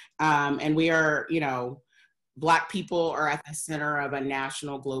power. And we are, Black people are at the center of a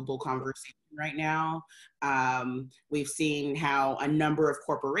national global conversation right now. We've seen how a number of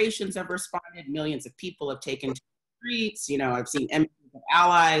corporations have responded. Millions of people have taken to the streets. I've seen images of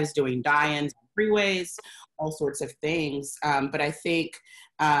allies doing die-ins on freeways, all sorts of things. But I think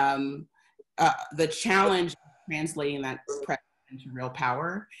the challenge of translating that into real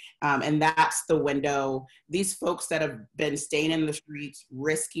power, and that's the window. These folks that have been staying in the streets,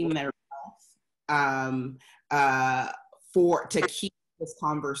 risking their health, to keep this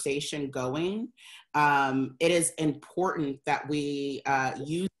conversation going. It is important that we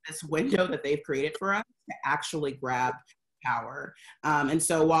use this window that they've created for us to actually grab power. And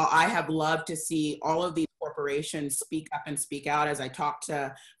so while I have loved to see all of these corporations speak up and speak out, as I talk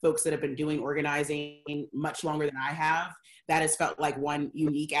to folks that have been doing organizing much longer than I have, that has felt like one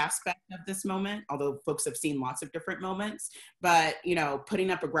unique aspect of this moment, although folks have seen lots of different moments. But,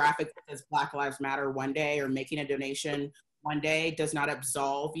 putting up a graphic that says Black Lives Matter one day or making a donation one day does not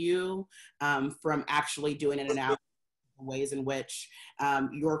absolve you from actually doing it in ways in which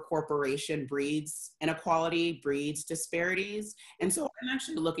your corporation breeds inequality, breeds disparities. And so I'm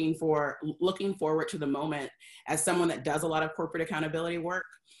actually looking forward to the moment, as someone that does a lot of corporate accountability work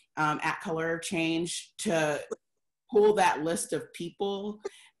at Color of Change, to pull that list of people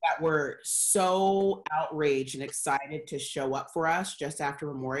that were so outraged and excited to show up for us just after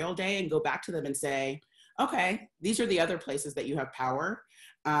Memorial Day, and go back to them and say, okay, these are the other places that you have power.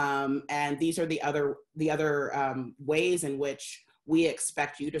 And these are the other ways in which we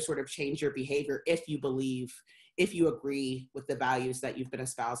expect you to sort of change your behavior if you agree with the values that you've been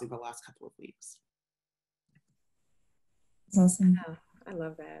espousing the last couple of weeks. That's awesome. Oh, I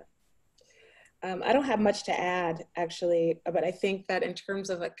love that. I don't have much to add, actually, but I think that in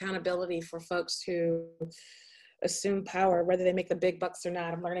terms of accountability for folks who assume power, whether they make the big bucks or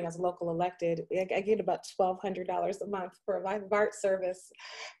not, I'm learning as a local elected, I get about $1,200 a month for a live BART service.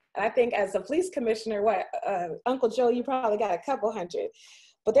 And I think as a police commissioner, Uncle Joe, you probably got a couple hundred.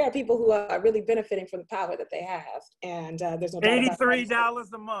 But there are people who are really benefiting from the power that they have. And there's no doubt about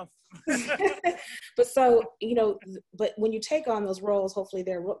 $83 a month. But so, but when you take on those roles, hopefully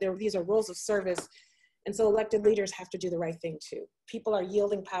these are roles of service. And so elected leaders have to do the right thing too. People are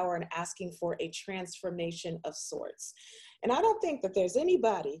yielding power and asking for a transformation of sorts. And I don't think that there's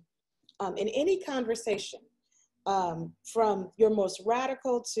anybody in any conversation, from your most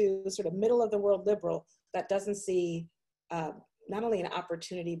radical to sort of middle of the world liberal, that doesn't see not only an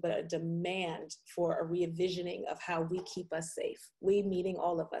opportunity, but a demand for a re-envisioning of how we keep us safe. We meaning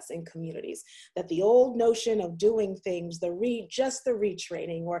all of us in communities, that the old notion of doing things, just the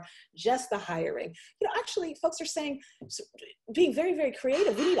retraining or just the hiring, actually folks are saying, being very, very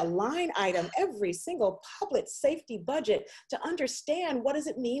creative, we need a line item, every single public safety budget, to understand what does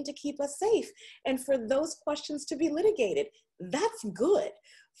it mean to keep us safe, and for those questions to be litigated. That's good.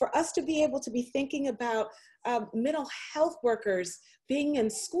 For us to be able to be thinking about mental health workers being in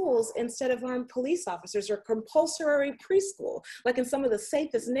schools instead of armed police officers, or compulsory preschool, like in some of the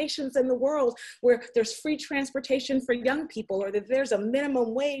safest nations in the world, where there's free transportation for young people, or that there's a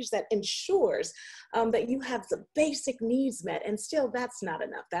minimum wage that ensures that you have the basic needs met. And still, that's not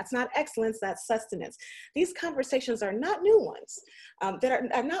enough. That's not excellence, that's sustenance. These conversations are not new ones. That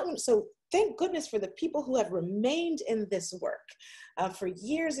are not, so thank goodness for the people who have remained in this work for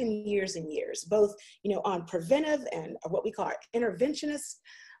years and years and years, both on preventive and what we call interventionists,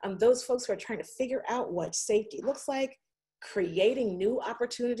 those folks who are trying to figure out what safety looks like, creating new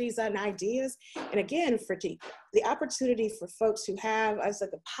opportunities and ideas. And again, for the opportunity for folks who have, I said,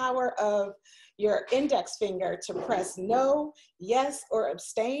 the power of your index finger to press no, yes, or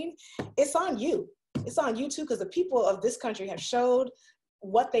abstain, it's on you. It's on you too, because the people of this country have showed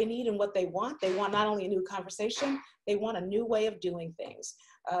what they need and what they want. They want not only a new conversation, they want a new way of doing things.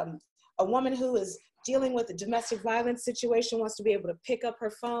 A woman who is dealing with a domestic violence situation wants to be able to pick up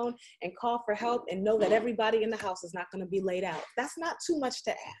her phone and call for help and know that everybody in the house is not going to be laid out. That's not too much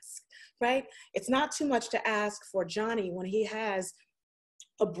to ask, right? It's not too much to ask for Johnny when he has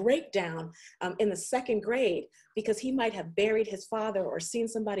a breakdown in the second grade because he might have buried his father or seen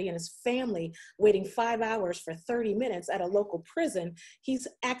somebody in his family waiting 5 hours for 30 minutes at a local prison. He's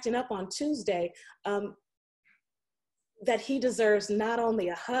acting up on Tuesday. That he deserves not only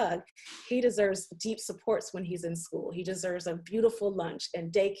a hug, he deserves deep supports when he's in school. He deserves a beautiful lunch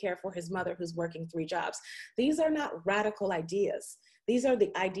and daycare for his mother who's working 3 jobs. These are not radical ideas. These are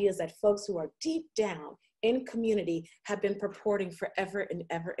the ideas that folks who are deep down in community have been purporting forever and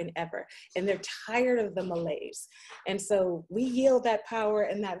ever and ever. And they're tired of the malaise. And so we yield that power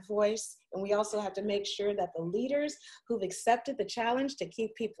and that voice. And we also have to make sure that the leaders who've accepted the challenge to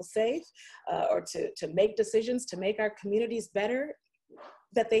keep people safe or to make decisions to make our communities better,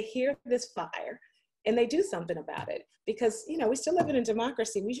 that they hear this fire and they do something about it. Because, you know, we still live in a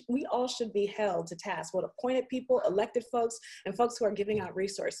democracy. We all should be held to task. What appointed people, elected folks, and folks who are giving out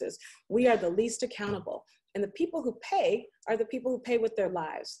resources, we are the least accountable. And the people who pay are the people who pay with their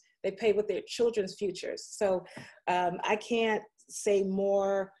lives. They pay with their children's futures. So I can't say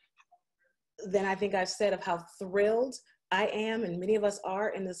more than I think I've said of how thrilled I am, and many of us are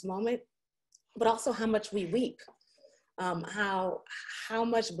in this moment, but also how much we weep, how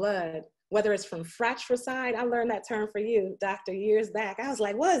much blood, whether it's from fratricide. I learned that term for you, doctor, years back. I was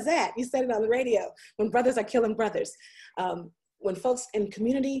like, what is that? You said it on the radio, when brothers are killing brothers. When folks in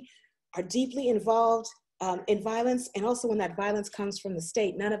community are deeply involved in violence, and also when that violence comes from the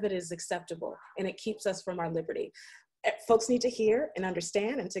state, none of it is acceptable, and it keeps us from our liberty. Folks need to hear and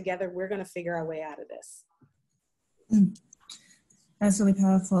understand, and together we're gonna figure our way out of this. That's really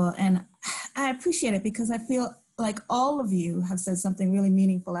powerful, and I appreciate it because I feel like all of you have said something really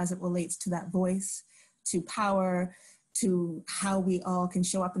meaningful as it relates to that voice, to power, to how we all can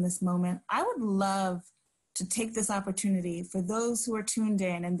show up in this moment. I would love to take this opportunity for those who are tuned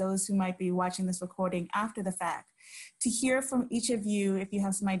in and those who might be watching this recording after the fact, to hear from each of you, if you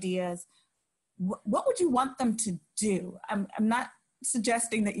have some ideas, what would you want them to do? I'm not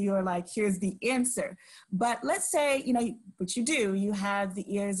suggesting that you're like, here's the answer, but let's say, you know, what you do, you have the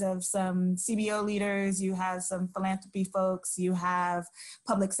ears of some CBO leaders, you have some philanthropy folks, you have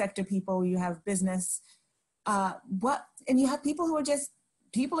public sector people, you have business, and you have people who are just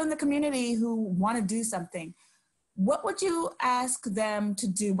people in the community who want to do something. What would you ask them to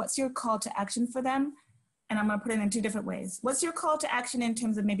do? What's your call to action for them? And I'm going to put it in 2 different ways. What's your call to action in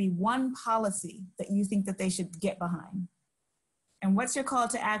terms of maybe one policy that you think that they should get behind? And what's your call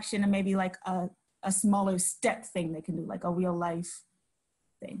to action and maybe like a smaller step thing they can do, like a real life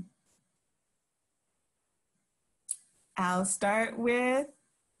thing? I'll start with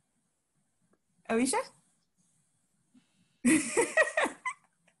Alicia.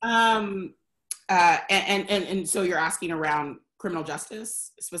 And so you're asking around criminal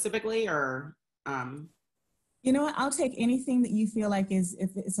justice specifically, or? You know what, I'll take anything that you feel like is,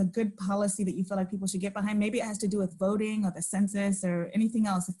 if it's a good policy that you feel like people should get behind. Maybe it has to do with voting or the census or anything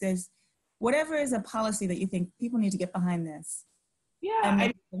else. If there's, whatever is a policy that you think people need to get behind this.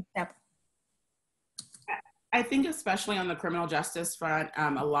 Yeah, I think especially on the criminal justice front,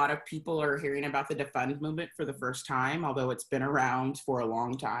 a lot of people are hearing about the defund movement for the first time, although it's been around for a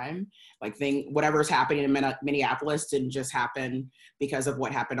long time. Like whatever's happening in Minneapolis didn't just happen because of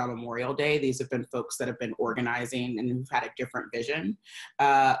what happened on Memorial Day. These have been folks that have been organizing and who've had a different vision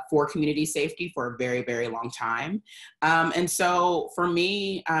for community safety for a very, very long time. And so for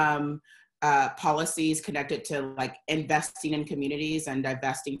me, policies connected to like investing in communities and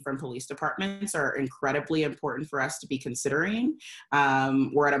divesting from police departments are incredibly important for us to be considering.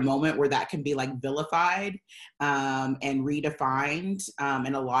 We're at a moment where that can be like vilified and redefined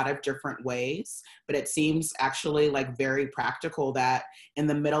in a lot of different ways, but it seems actually like very practical that in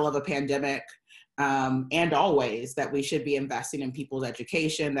the middle of a pandemic, and always, that we should be investing in people's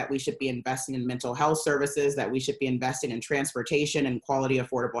education, that we should be investing in mental health services, that we should be investing in transportation and quality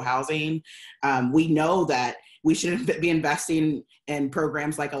affordable housing. We know that we should be investing in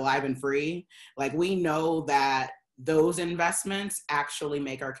programs like Alive and Free. Like, we know that those investments actually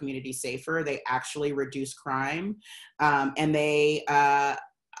make our community safer. They actually reduce crime, and they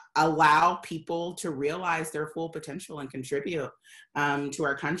allow people to realize their full potential and contribute to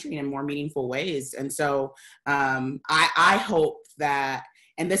our country in more meaningful ways. And so I hope that,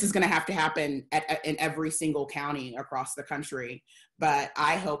 and this is going to have to happen in every single county across the country, but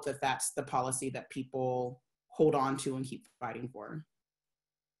I hope that that's the policy that people hold on to and keep fighting for.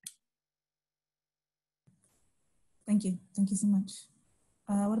 Thank you. Thank you so much.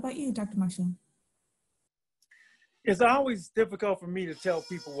 What about you, Dr. Marshall? it's always difficult for me to tell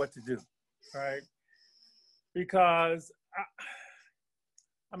people what to do, right? Because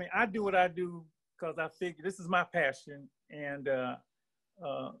I mean, I do what I do because I figure this is my passion, and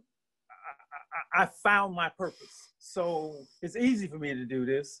I found my purpose. So it's easy for me to do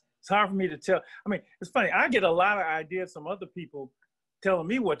this. It's hard for me to tell. I mean, it's funny. I get a lot of ideas from other people telling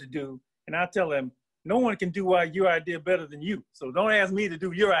me what to do, and I tell them, no one can do your idea better than you. So don't ask me to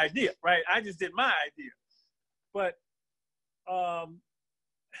do your idea, right? I just did my idea. But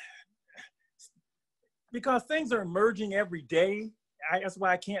because things are emerging every day, that's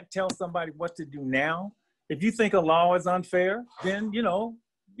why I can't tell somebody what to do now. If you think a law is unfair, then, I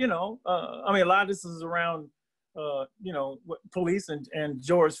mean, a lot of this is around, police and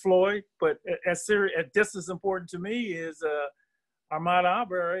George Floyd, but just as important to me is Ahmaud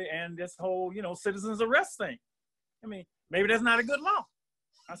Arbery and this whole, citizens arrest thing. I mean, maybe that's not a good law.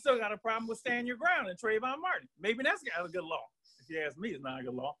 I still got a problem with stand your ground and Trayvon Martin. Maybe that's got a good law. If you ask me, it's not a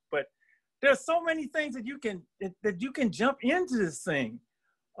good law. But there's so many things that you can jump into this thing.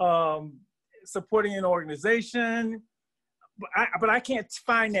 Supporting an organization, but I can't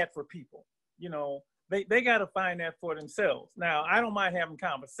find that for people. They got to find that for themselves. Now, I don't mind having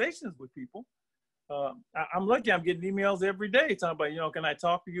conversations with people. I'm lucky I'm getting emails every day talking about, can I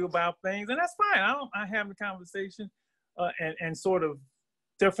talk to you about things? And that's fine. I have the conversation and sort of,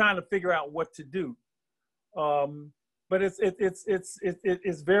 they're trying to figure out what to do. But it's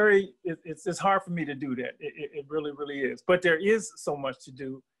hard for me to do that. It really, really is. But there is so much to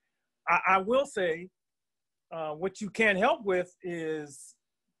do. I will say, what you can't help with is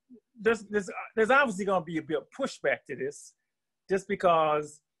there's obviously going to be a bit of pushback to this, just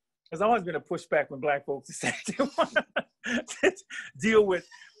because there's always been a pushback when Black folks decide they want to deal with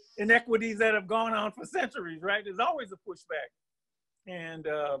inequities that have gone on for centuries, right? There's always a pushback. And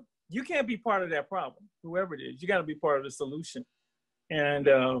you can't be part of that problem, whoever it is. You got to be part of the solution. And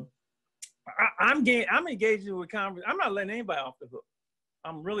I'm engaging with conversation. I'm not letting anybody off the hook.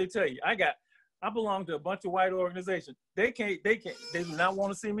 I'm really telling you, I belong to a bunch of white organizations. They do not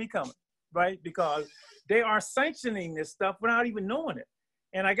want to see me coming, right? Because they are sanctioning this stuff without even knowing it.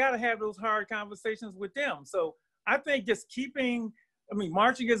 And I got to have those hard conversations with them. So I think just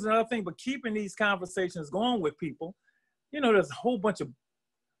marching is another thing, but keeping these conversations going with people, there's a whole bunch of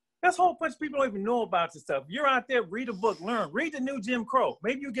people don't even know about this stuff. You're out there, read a book, read the new Jim Crow.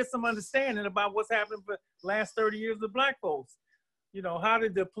 Maybe you get some understanding about what's happening for the last 30 years with Black folks. How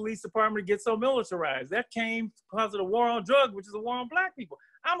did the police department get so militarized? That came because of the war on drugs, which is a war on Black people.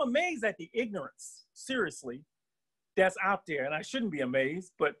 I'm amazed at the ignorance, seriously, that's out there. And I shouldn't be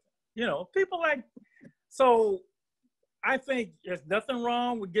amazed, but, people so I think there's nothing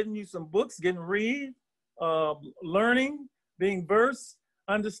wrong with getting you some books, getting to read, learning, being versed,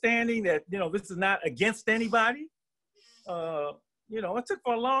 understanding that, this is not against anybody. It took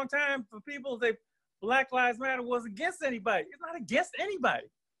for a long time for people to say Black Lives Matter was against anybody. It's not against anybody.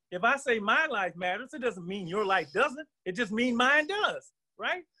 If I say my life matters, it doesn't mean your life doesn't. It just means mine does,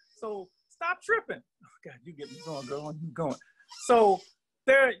 right? So stop tripping. Oh God, you get me going, girl. You going.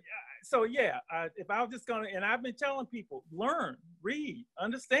 If I was just gonna, and I've been telling people, learn, read,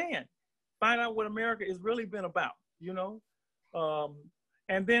 understand, find out what America has really been about,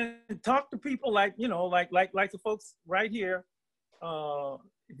 and then talk to people like the folks right here.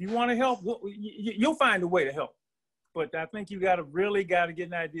 If you want to help, you'll find a way to help. But I think you really got to get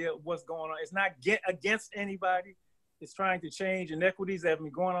an idea of what's going on. It's not against anybody. It's trying to change inequities that have been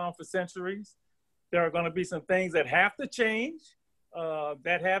going on for centuries. There are going to be some things that have to change.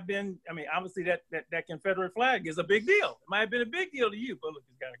 That have been. I mean, obviously that Confederate flag is a big deal. It might have been a big deal to you, but look,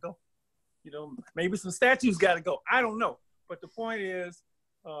 it's got to go. Maybe some statues got to go. I don't know. But the point is,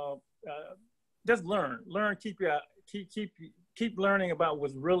 just learn. Keep learning about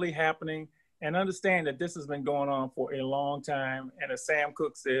what's really happening, and understand that this has been going on for a long time. And as Sam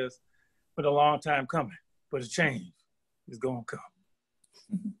Cooke says, for a long time coming, but a change is going to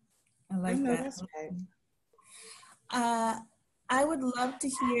come. I like that. That's right. I would love to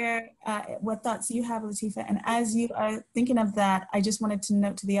hear what thoughts you have, Latifah. And as you are thinking of that, I just wanted to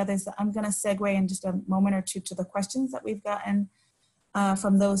note to the others that I'm going to segue in just a moment or two to the questions that we've gotten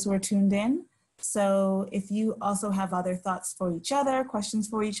from those who are tuned in. So if you also have other thoughts for each other, questions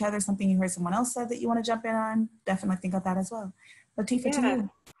for each other, something you heard someone else said that you want to jump in on, definitely think of that as well. Latifah, to you.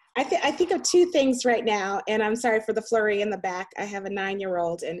 I think of two things right now, and I'm sorry for the flurry in the back. I have a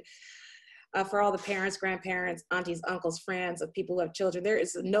 9-year-old, and for all the parents, grandparents, aunties, uncles, friends of people who have children,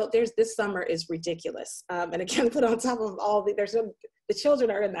 this summer is ridiculous. And again, put on top of all there's the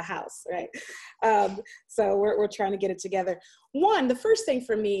children are in the house, right? So we're trying to get it together. One, the first thing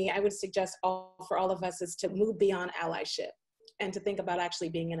for me, I would suggest for all of us is to move beyond allyship and to think about actually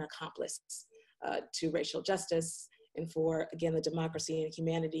being an accomplice to racial justice and for, again, the democracy and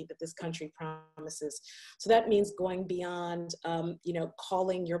humanity that this country promises. So that means going beyond,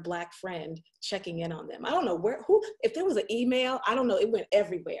 calling your Black friend, checking in on them. I don't know if there was an email, I don't know, it went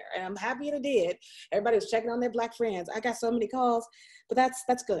everywhere. And I'm happy it did. Everybody was checking on their Black friends. I got so many calls, but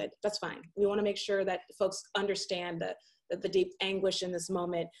that's good, that's fine. We wanna make sure that folks understand the deep anguish in this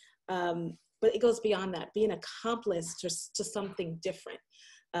moment. But it goes beyond that, be an accomplice to something different.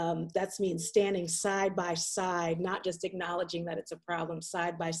 That means standing side by side, not just acknowledging that it's a problem,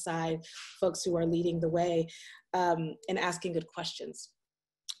 side by side, folks who are leading the way, and asking good questions.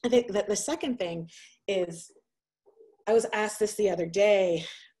 I think that the second thing is, I was asked this the other day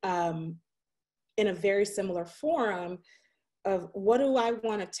in a very similar forum of what do I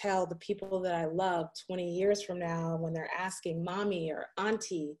want to tell the people that I love 20 years from now when they're asking mommy or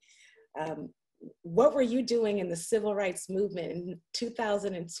auntie, what were you doing in the civil rights movement in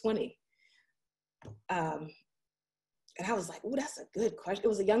 2020? And I was like, oh, that's a good question. It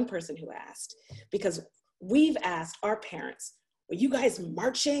was a young person who asked, because we've asked our parents, were you guys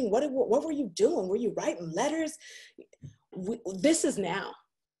marching? What were you doing? Were you writing letters? This is now.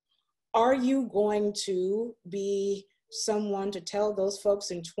 Are you going to be someone to tell those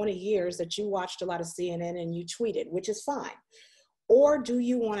folks in 20 years that you watched a lot of CNN and you tweeted, which is fine? Or do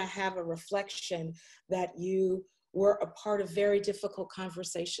you want to have a reflection that you were a part of very difficult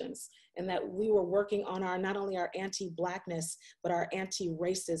conversations and that we were working on not only our anti-Blackness, but our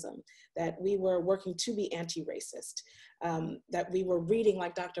anti-racism, that we were working to be anti-racist, that we were reading,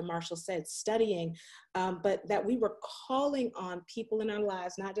 like Dr. Marshall said, studying, but that we were calling on people in our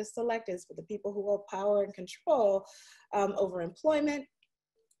lives, not just electeds, but the people who hold power and control over employment,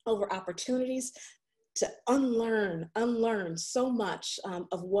 over opportunities, to unlearn so much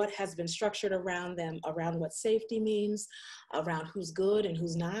of what has been structured around them, around what safety means, around who's good and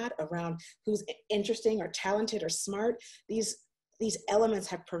who's not, around who's interesting or talented or smart. These elements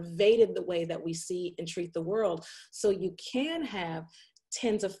have pervaded the way that we see and treat the world. So you can have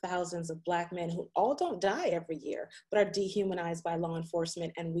tens of thousands of Black men who all don't die every year, but are dehumanized by law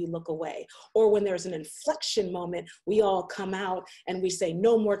enforcement and we look away. Or when there's an inflection moment, we all come out and we say,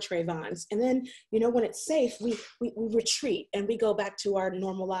 no more Trayvons. And then, when it's safe, we retreat and we go back to our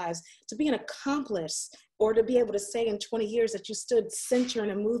normal lives. To be an accomplice or to be able to say in 20 years that you stood center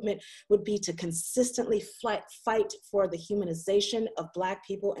in a movement would be to consistently fight for the humanization of Black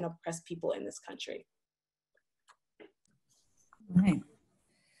people and oppressed people in this country. Right.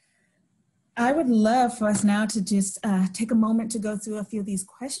 I would love for us now to just take a moment to go through a few of these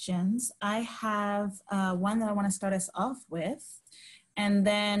questions. I have one that I want to start us off with. And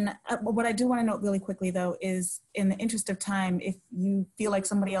then what I do want to note really quickly, though, is in the interest of time, if you feel like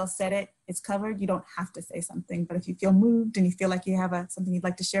somebody else said it, it's covered. You don't have to say something. But if you feel moved and you feel like you have something you'd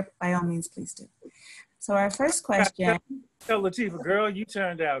like to share, by all means, please do. So our first question. Tell Latifah, girl, you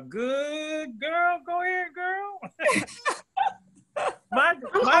turned out good. Girl, go ahead, girl. I'm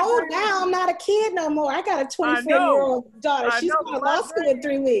old now. I'm not a kid no more. I got a 24-year-old daughter. She's going to law school in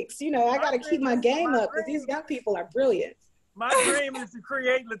 3 weeks. I got to keep my game up because these young people are brilliant. My dream is to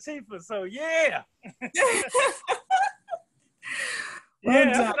create Latifah. So yeah. Well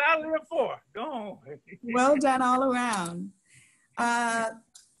that's done. what I live for. Go on. Well done all around.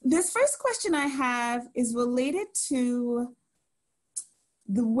 This first question I have is related to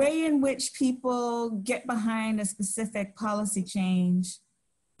the way in which people get behind a specific policy change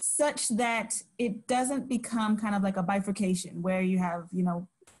such that it doesn't become kind of like a bifurcation where you have,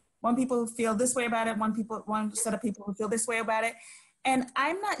 one people feel this way about it, one set of people who feel this way about it. And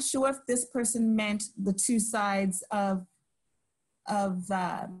I'm not sure if this person meant the two sides of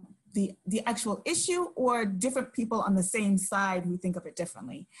the actual issue or different people on the same side who think of it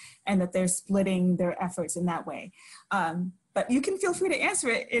differently and that they're splitting their efforts in that way. But you can feel free to answer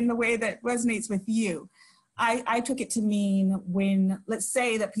it in the way that resonates with you. I took it to mean when, let's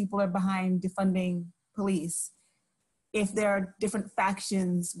say that people are behind defunding police, if there are different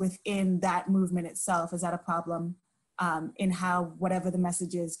factions within that movement itself, is that a problem in how whatever the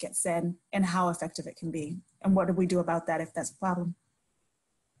message is gets said and how effective it can be? And what do we do about that if that's a problem?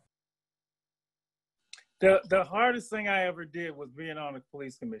 The hardest thing I ever did was being on the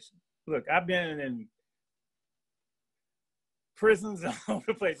police commission. Look, I've been in prisons all over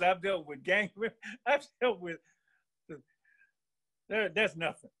the place. I've dealt with I've dealt with, that's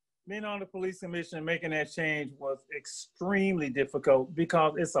nothing. Being on the police commission and making that change was extremely difficult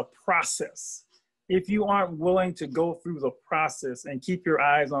because it's a process. if you aren't willing to go through the process and keep your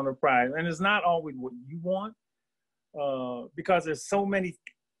eyes on the prize, and it's not always what you want, because there's so many.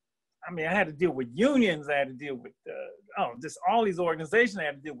 I mean, I had to deal with unions. I had to deal with just all these organizations. I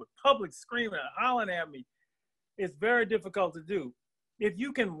had to deal with public screaming and hollering at me. It's very difficult to do. If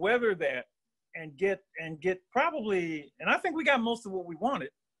you can weather that and get probably, and I think we got most of what we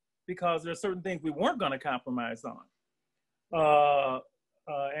wanted, because there are certain things we weren't going to compromise on.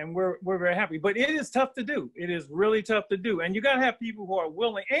 And we're very happy. But it is tough to do. It is really tough to do. And you got to have people who are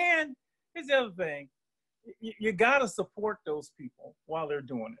willing. And here's the other thing. You got to support those people while they're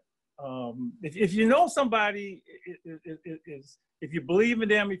doing it. If you know somebody is, if you believe in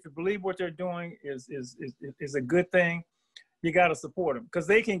them, if you believe what they're doing is a good thing, you got to support them, because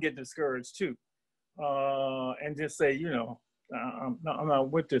they can get discouraged too, and just say, you know, I'm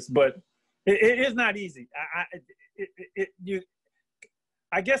not with this. But it is not easy.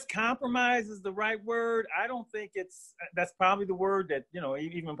 I guess compromise is the right word. I don't think that's probably the word that, you know,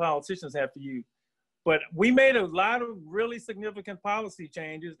 even politicians have to use. But we made a lot of really significant policy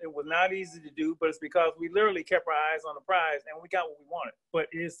changes. It was not easy to do, but it's because we literally kept our eyes on the prize and we got what we wanted. But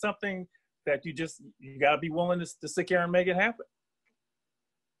it's something that you got to be willing to sit there and make it happen.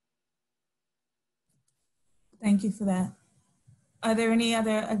 Thank you for that. Are there any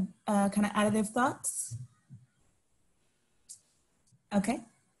other kind of additive thoughts? Okay.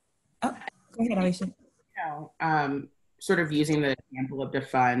 Oh, go ahead, Aisha. You know, sort of using the example of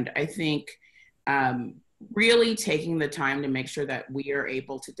defund, I think really taking the time to make sure that we are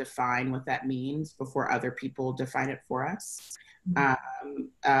able to define what that means before other people define it for us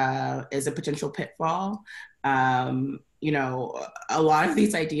is a potential pitfall. You know, a lot of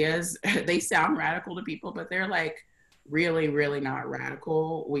these ideas, they sound radical to people, but they're like really, really not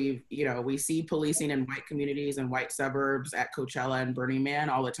radical. We see policing in white communities and white suburbs at Coachella and Burning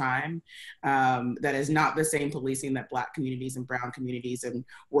Man all the time. That is not the same policing that Black communities and brown communities and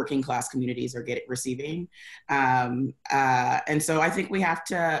working class communities are receiving. And so I think we have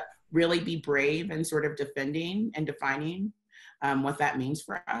to really be brave in sort of defending and defining what that means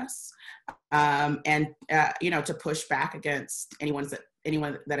for us. And you know, to push back against anyone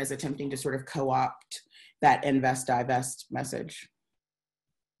that is attempting to sort of co-opt that invest, divest message.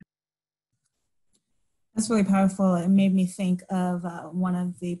 That's really powerful. It made me think of one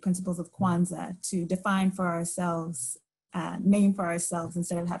of the principles of Kwanzaa, to define for ourselves, name for ourselves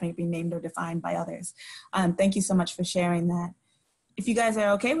instead of having it be named or defined by others. Thank you so much for sharing that. If you guys are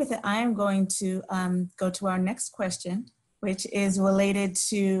okay with it, I am going to go to our next question, which is related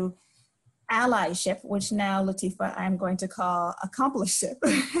to allyship, which now, Latifa, I'm going to call accompliship,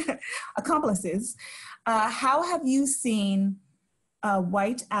 accomplices. How have you seen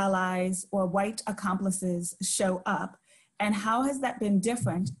white allies or white accomplices show up? And how has that been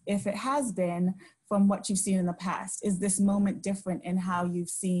different, if it has been, from what you've seen in the past? Is this moment different in how you've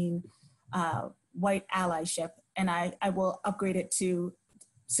seen white allyship? And I will upgrade it to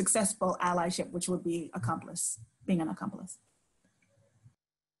successful allyship, which would be accomplice, being an accomplice.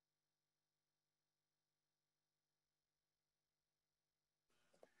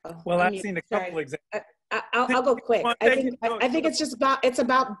 Well, I've seen a couple examples. I'll go quick. I think it's just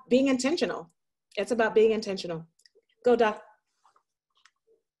about being intentional. It's about being intentional. Go, Doc.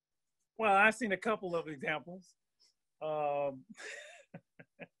 Well, I've seen a couple of examples. And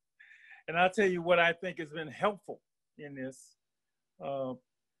I'll tell you what I think has been helpful in this.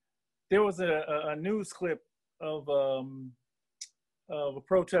 There was a news clip of a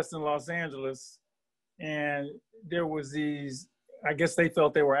protest in Los Angeles, and there was these, I guess they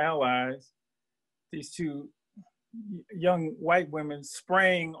felt they were allies, these two young white women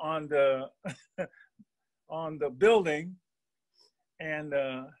spraying on the on the building, and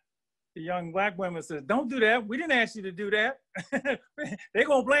the young Black women said, "Don't do that. We didn't ask you to do that. They're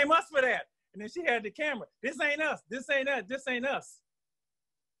gonna blame us for that." And then she had the camera. "This ain't us. This ain't us. This ain't us."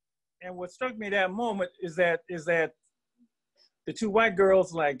 And what struck me that moment is that the two white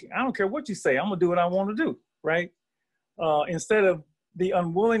girls, like, "I don't care what you say. I'm gonna do what I want to do," right? Instead of the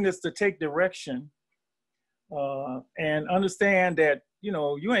unwillingness to take direction and understand that, you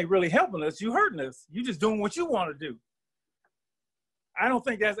know, you ain't really helping us, you hurting us. You just doing what you want to do. I don't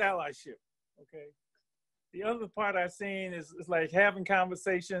think that's allyship, okay? The other part I've seen is like having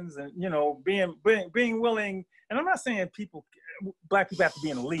conversations and, you know, being willing, and I'm not saying Black people have to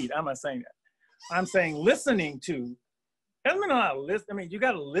be in the lead. I'm not saying that. I'm saying listening to. I mean, you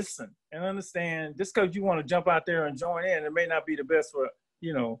got to listen and understand. Just because you want to jump out there and join in, it may not be the best for,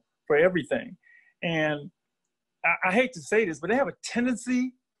 you know, for everything. And I hate to say this, but they have a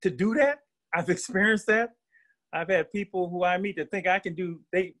tendency to do that. I've experienced that. I've had people who I meet that think I can do,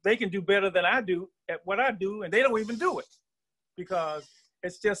 they can do better than I do at what I do, and they don't even do it because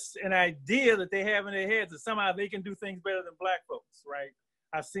it's just an idea that they have in their heads that somehow they can do things better than Black folks, right?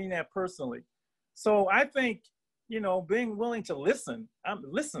 I've seen that personally. So I think, you know, being willing to listen,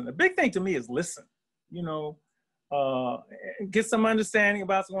 listen. The big thing to me is listen, you know, get some understanding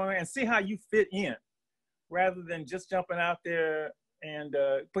about what's going on and see how you fit in rather than just jumping out there. And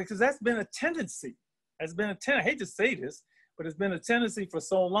because that's been a tendency. I hate to say this, but it's been a tendency for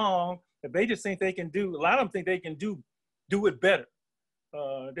so long that they just think they can do, a lot of them think they can do it better.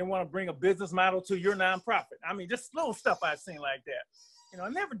 They want to bring a business model to your nonprofit. I mean, just little stuff I've seen like that. You know,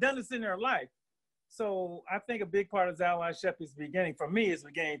 I've never done this in their life. So I think a big part of allyship is beginning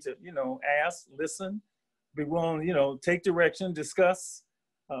to, you know, ask, listen, be willing, you know, take direction, discuss.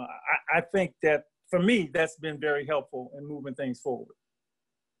 I think that for me, that's been very helpful in moving things forward.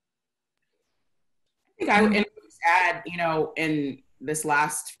 I think I would add, you know, in this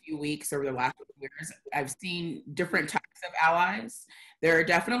last few weeks or the last few years, I've seen different types of allies. There are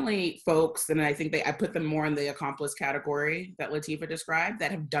definitely folks, and I think I put them more in the accomplice category that Latifa described, that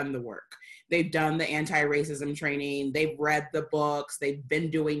have done the work. They've done the anti-racism training, they've read the books, they've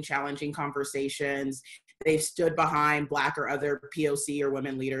been doing challenging conversations, they've stood behind Black or other POC or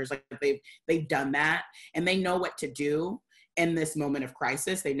women leaders, like they've done that, and they know what to do in this moment of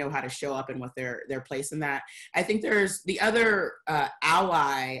crisis. They know how to show up and what their place in that. I think there's the other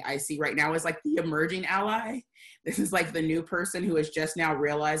ally I see right now is like the emerging ally. This is like the new person who is just now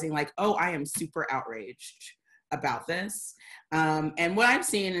realizing like, oh, I am super outraged about this. And what I'm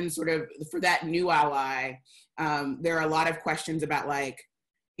seeing in sort of for that new ally, there are a lot of questions about like,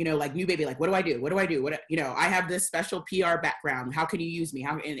 you know, like new baby, like, what do I do? What do I do? What, you know, I have this special PR background. How can you use me?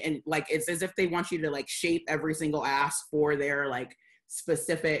 How, and like, it's as if they want you to like shape every single ask for their like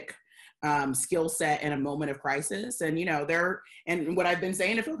specific skill set in a moment of crisis. And, you know, and what I've been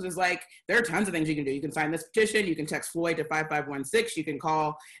saying to folks is like, there are tons of things you can do. You can sign this petition, you can text Floyd to 5516, you can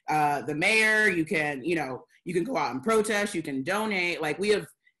call the mayor, you can, you know, you can go out and protest, you can donate. Like we have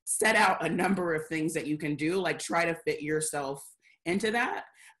set out a number of things that you can do, like try to fit yourself into that.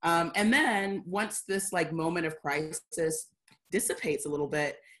 And then once this like moment of crisis dissipates a little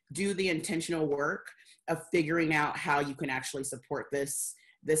bit, do the intentional work of figuring out how you can actually support this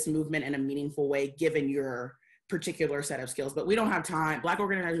movement in a meaningful way, given your particular set of skills. But we don't have time, Black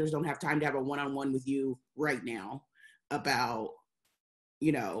organizers don't have time to have a one-on-one with you right now about,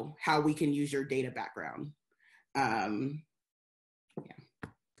 you know, how we can use your data background.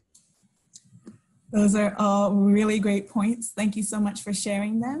 Those are all really great points. Thank you so much for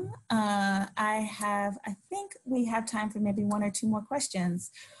sharing them. I think we have time for maybe one or two more questions.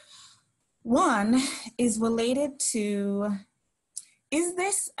 One is related to,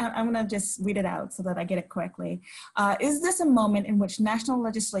 I'm gonna just read it out so that I get it correctly. Is this a moment in which national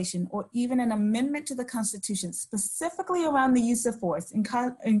legislation or even an amendment to the Constitution, specifically around the use of force,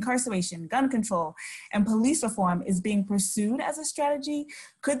 incarceration, gun control, and police reform is being pursued as a strategy?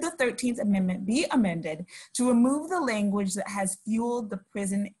 Could the 13th Amendment be amended to remove the language that has fueled the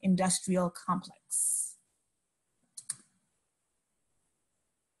prison industrial complex?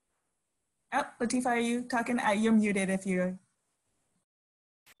 Oh, Latifa, are you talking? You're muted if you're.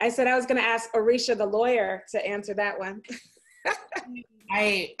 I said I was going to ask Orisha, the lawyer, to answer that one.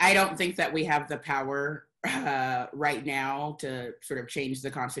 I don't think that we have the power right now to sort of change the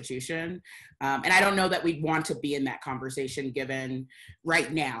Constitution. And I don't know that we'd want to be in that conversation given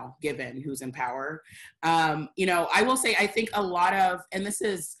who's in power. You know, I will say, I think a lot of, and this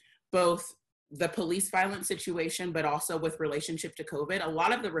is both the police violence situation, but also with relationship to COVID, a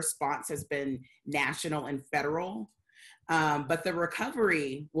lot of the response has been national and federal. But the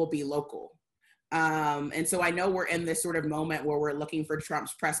recovery will be local. And so I know we're in this sort of moment where we're looking for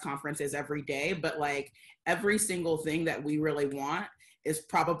Trump's press conferences every day, but like every single thing that we really want is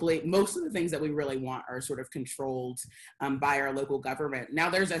probably, most of the things that we really want are sort of controlled by our local government. Now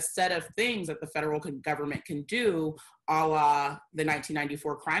there's a set of things that the federal government can do, a la the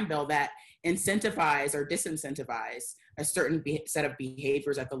 1994 crime bill, that incentivize or disincentivize a certain set of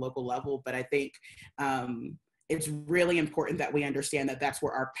behaviors at the local level. But I think, it's really important that we understand that that's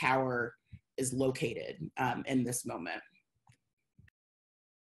where our power is located in this moment.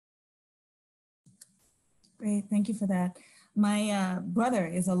 Great, thank you for that. My brother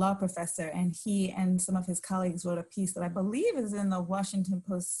is a law professor, and he and some of his colleagues wrote a piece that I believe is in the Washington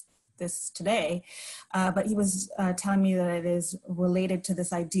Post today, but he was telling me that it is related to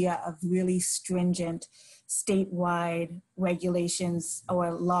this idea of really stringent statewide regulations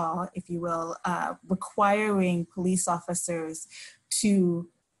or law, if you will, requiring police officers to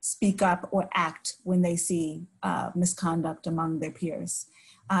speak up or act when they see misconduct among their peers.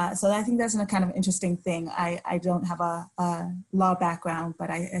 So I think that's a kind of interesting thing. I don't have a law background, but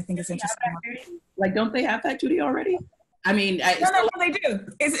I think it's interesting. Like, don't they have that duty already? I mean, no, they do.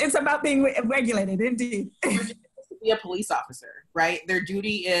 It's about being regulated, indeed. To be a police officer, right? Their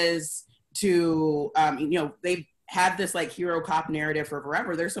duty is to, they've had this like hero cop narrative for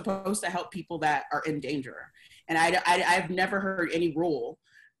forever. They're supposed to help people that are in danger. And I've never heard any rule,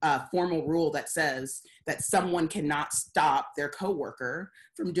 formal rule that says that someone cannot stop their coworker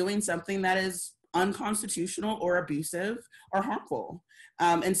from doing something that is unconstitutional or abusive or harmful.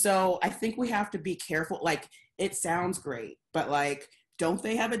 And so I think we have to be careful. Like, it sounds great, but like, don't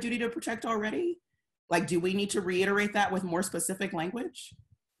they have a duty to protect already? Like, do we need to reiterate that with more specific language?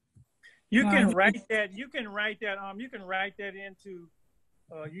 You can write that. You can write that. You can write that into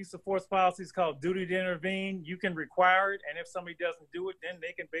use of force policies called duty to intervene. You can require it, and if somebody doesn't do it, then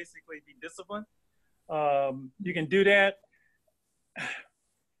they can basically be disciplined. You can do that.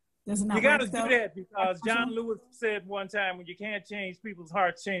 You got to do that because John Lewis said one time, when you can't change people's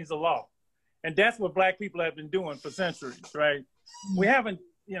hearts, change the law. And that's what Black people have been doing for centuries, right? We haven't,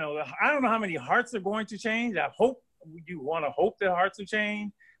 I don't know how many hearts are going to change. I hope you want to hope that hearts will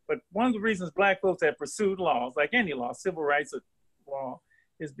change. But one of the reasons Black folks have pursued laws, like any law, civil rights law,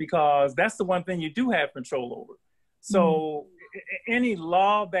 is because that's the one thing you do have control over. So any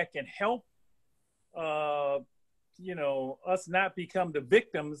law that can help, us not become the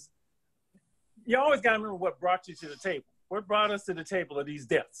victims, you always got to remember what brought you to the table. What brought us to the table are these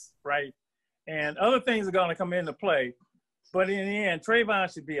deaths, right? And other things are going to come into play. But in the end,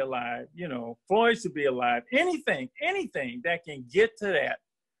 Trayvon should be alive, Floyd should be alive. Anything that can get to that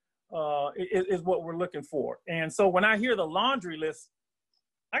is what we're looking for. And so when I hear the laundry list,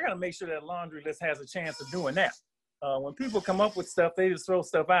 I got to make sure that laundry list has a chance of doing that. When people come up with stuff, they just throw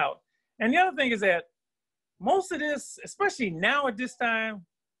stuff out. And the other thing is that most of this, especially now at this time,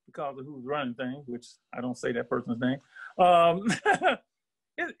 because of who's running things, which I don't say that person's name,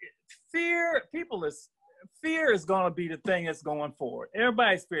 fear is going to be the thing that's going forward.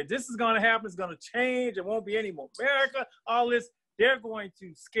 Everybody's feared. This is going to happen. It's going to change. It won't be any more America. All this, they're going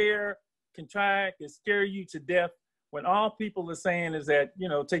to contrive and scare you to death when all people are saying is that,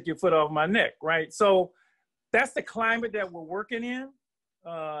 take your foot off my neck, right? So that's the climate that we're working in.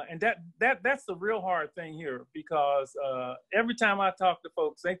 And that's the real hard thing here, because every time I talk to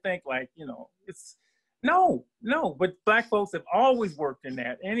folks, they think like, it's no, but Black folks have always worked in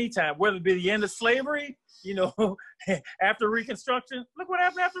that. Anytime, whether it be the end of slavery, after Reconstruction. Look what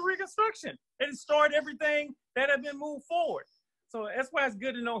happened after Reconstruction. It destroyed everything that had been moved forward. So that's why it's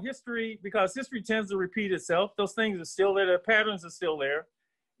good to know history, because history tends to repeat itself. Those things are still there. The patterns are still there.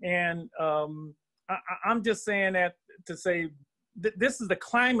 And I'm just saying that to say this is the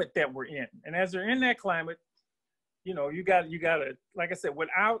climate that we're in. And as you're in that climate, you got to, like I said,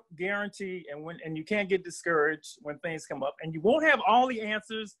 without guarantee, and you can't get discouraged when things come up, and you won't have all the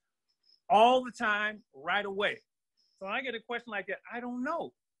answers all the time right away. So when I get a question like that, I don't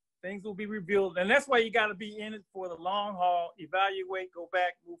know. Things will be revealed. And that's why you got to be in it for the long haul, evaluate, go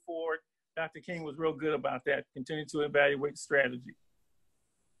back, move forward. Dr. King was real good about that. Continue to evaluate strategy.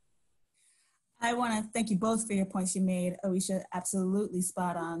 I want to thank you both for your points you made. Alicia, absolutely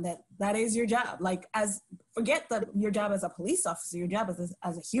spot on. That is your job. Like, forget your job as a police officer, your job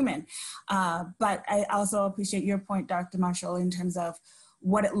as a human. But I also appreciate your point, Dr. Marshall, in terms of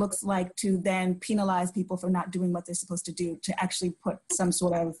what it looks like to then penalize people for not doing what they're supposed to do, to actually put some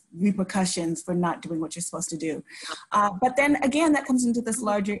sort of repercussions for not doing what you're supposed to do. But then again, that comes into this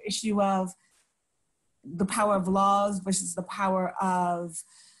larger issue of the power of laws versus the power of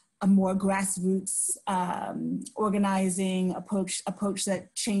a more grassroots organizing approach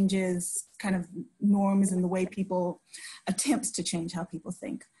that changes kind of norms and the way people attempts to change how people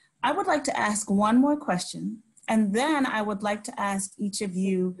think. I would like to ask one more question, and then I would like to ask each of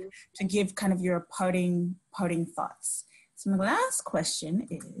you to give kind of your parting thoughts. So my last question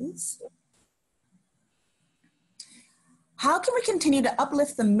is, how can we continue to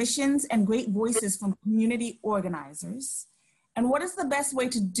uplift the missions and great voices from community organizers? And what is the best way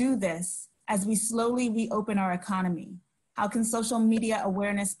to do this as we slowly reopen our economy? How can social media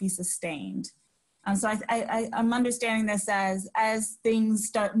awareness be sustained? So I'm understanding this as things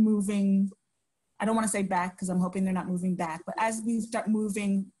start moving, I don't want to say back because I'm hoping they're not moving back, but as we start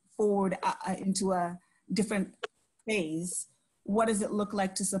moving forward into a different phase, what does it look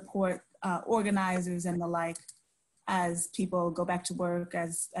like to support organizers and the like as people go back to work,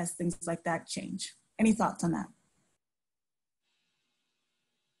 as things like that change? Any thoughts on that?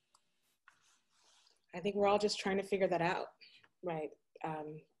 I think we're all just trying to figure that out, right?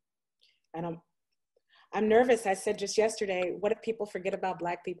 And I'm nervous. I said just yesterday, what if people forget about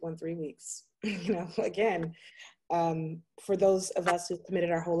Black people in 3 weeks? You know, again, for those of us who've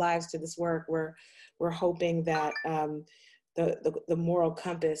committed our whole lives to this work, we're hoping that the moral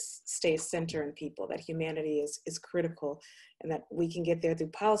compass stays center in people, that humanity is critical, and that we can get there through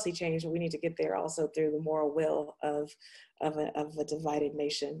policy change, but we need to get there also through the moral will of a divided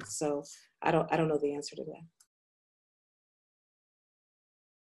nation. So I don't know the answer to that.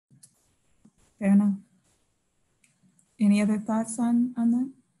 Fair enough. Any other thoughts on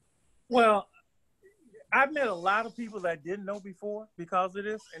that? Well, I've met a lot of people that I didn't know before because of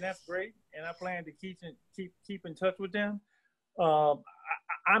this, and that's great. And I plan to keep in touch with them.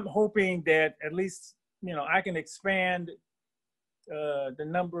 I'm hoping that at least, you know, I can expand the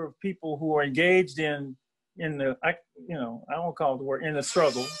number of people who are engaged in the, I won't call it the word, in the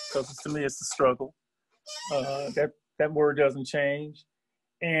struggle, because to me it's the struggle. That word doesn't change.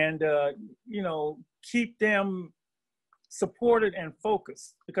 And, you know, keep them supported and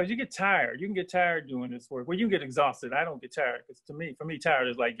focused, because you get tired. You can get tired doing this work. Well, you can get exhausted. I don't get tired, because for me, tired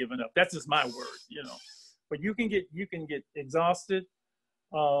is like giving up. That's just my word, you know. But you can get exhausted.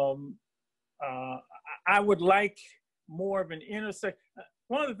 I would like more of an intersection.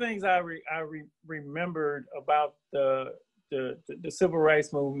 One of the things I remembered about the civil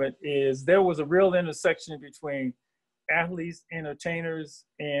rights movement is there was a real intersection between athletes, entertainers,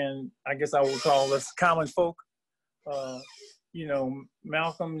 and I guess I would call us common folk. You know,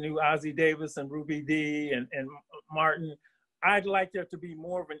 Malcolm knew Ossie Davis and Ruby Dee and Martin. I'd like there to be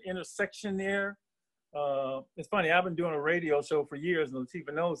more of an intersection there. It's funny, I've been doing a radio show for years, and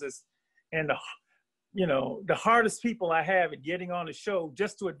Latifah knows this, and the hardest people I have at getting on the show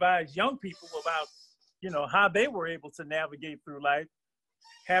just to advise young people about, you know, how they were able to navigate through life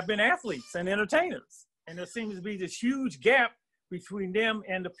have been athletes and entertainers. And there seems to be this huge gap between them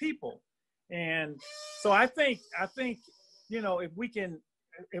and the people. And so I think, you know, if we can,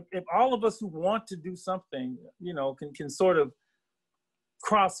 if all of us who want to do something, you know, can sort of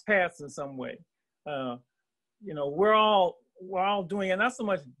cross paths in some way, you know, we're all doing, and not so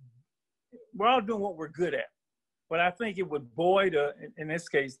much, we're all doing what we're good at. But I think it would void, in this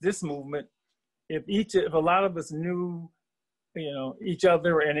case, this movement, if a lot of us knew, you know, each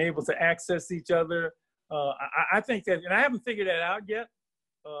other and able to access each other. I think that, and I haven't figured that out yet,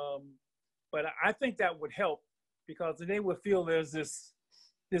 but I think that would help, because they would feel there's this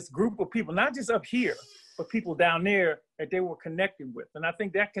group of people, not just up here, but people down there that they were connected with. And I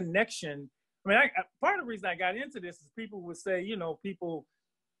think that connection, I mean, part of the reason I got into this is people would say, you know,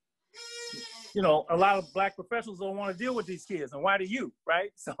 a lot of Black professionals don't want to deal with these kids, and why do you,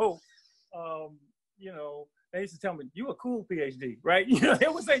 right? So, you know, they used to tell me, you a cool PhD, right? You know, they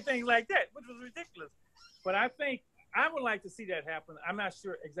would say things like that, which was ridiculous. But I think I would like to see that happen. I'm not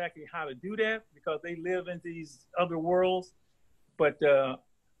sure exactly how to do that, because they live in these other worlds. But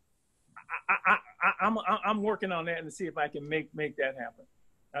I'm working on that and see if I can make that happen.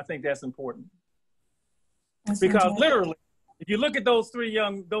 I think that's important. Because literally, if you look at those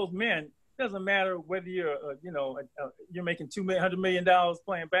men, it doesn't matter whether you're, you're making $100 million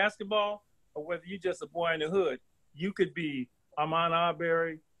playing basketball, or whether you're just a boy in the hood. You could be Ahmaud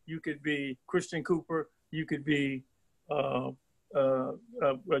Arbery, you could be Christian Cooper, you could be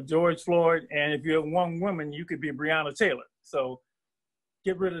George Floyd, and if you're one woman, you could be Breonna Taylor. So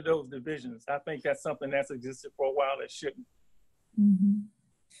get rid of those divisions. I think that's something that's existed for a while that shouldn't. Mm-hmm.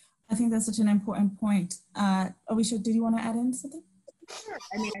 I think that's such an important point. Alicia, did you want to add in something? Sure.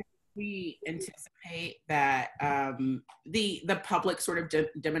 I mean, we anticipate that the public sort of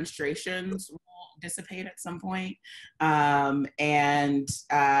demonstrations will dissipate at some point. And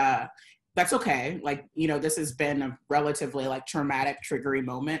that's okay. Like, you know, this has been a relatively like traumatic, triggering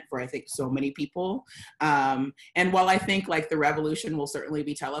moment for, I think, so many people. And while I think like the revolution will certainly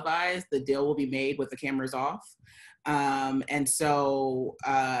be televised, the deal will be made with the cameras off. And so,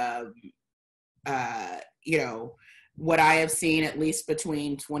 you know, what I have seen, at least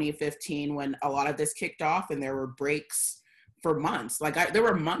between 2015, when a lot of this kicked off and there were breaks for months, like there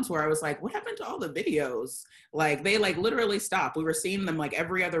were months where I was like, what happened to all the videos? Like they like literally stopped. We were seeing them like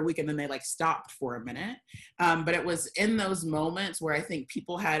every other week, and then they like stopped for a minute. But it was in those moments where I think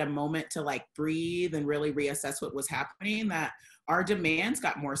people had a moment to like breathe and really reassess what was happening, that our demands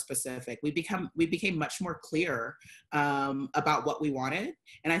got more specific. We became much more clear about what we wanted.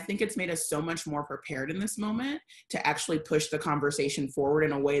 And I think it's made us so much more prepared in this moment to actually push the conversation forward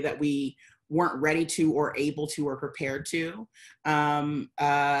in a way that we weren't ready to, or able to, or prepared to in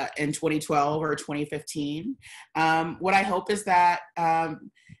 2012 or 2015. What I hope is that,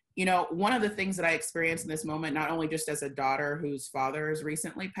 you know, one of the things that I experienced in this moment, not only just as a daughter whose father has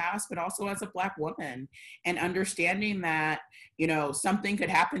recently passed, but also as a Black woman, and understanding that, you know, something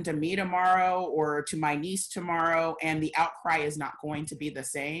could happen to me tomorrow or to my niece tomorrow, and the outcry is not going to be the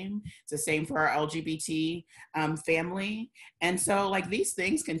same. It's the same for our LGBT family. And so like these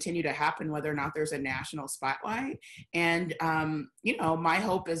things continue to happen, whether or not there's a national spotlight. And, you know, my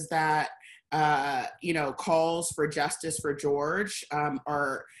hope is that, you know, calls for justice for George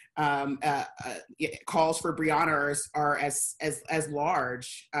calls for Breonna are as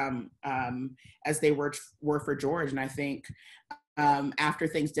large as they were for George. And I think after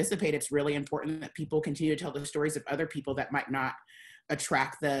things dissipate, it's really important that people continue to tell the stories of other people that might not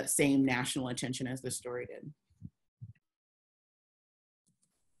attract the same national attention as this story did.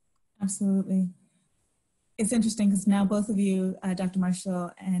 Absolutely. It's interesting because now both of you, Dr. Marshall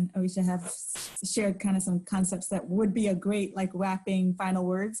and Arisha, have shared kind of some concepts that would be a great like wrapping final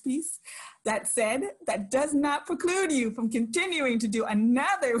words piece. That said, that does not preclude you from continuing to do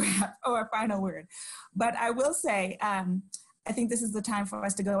another wrap or a final word. But I will say, I think this is the time for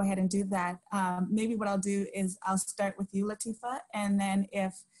us to go ahead and do that. Maybe what I'll do is I'll start with you, Latifa, and then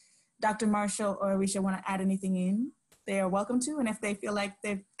if Dr. Marshall or Arisha want to add anything in, they are welcome to. And if they feel like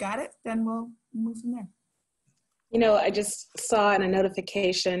they've got it, then we'll move from there. You know, I just saw in a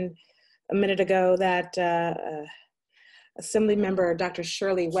notification a minute ago that Assembly Member Dr.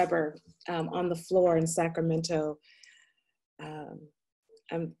 Shirley Weber on the floor in Sacramento.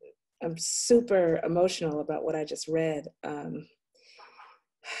 I'm super emotional about what I just read.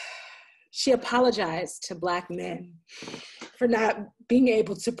 She apologized to Black men for not being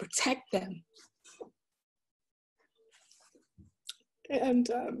able to protect them. And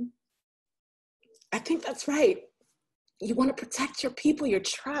I think that's right. You want to protect your people, your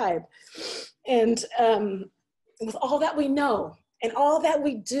tribe. And with all that we know and all that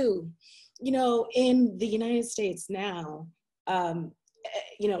we do, you know, in the United States now,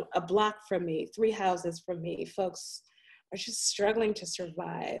 you know, a block from me, 3 houses from me, folks are just struggling to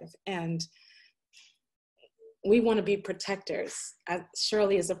survive. And we want to be protectors.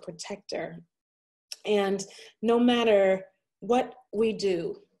 Shirley is a protector. And no matter what we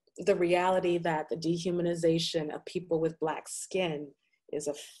do, the reality that the dehumanization of people with Black skin is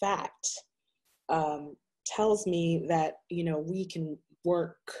a fact tells me that, you know, we can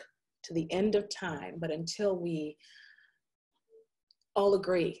work to the end of time, but until we all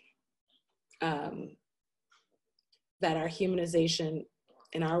agree that our humanization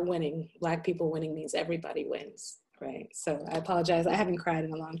and our winning, Black people winning, means everybody wins, right? So I apologize, I haven't cried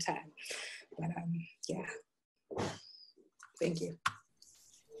in a long time, but yeah, thank you.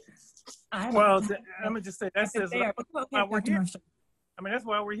 Well, let me just say, that's why we're here. I mean, that's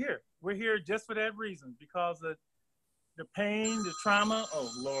why we're here. We're here just for that reason, because of the pain, the trauma. Oh,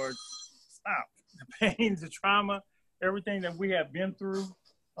 Lord, stop. The pain, the trauma, everything that we have been through.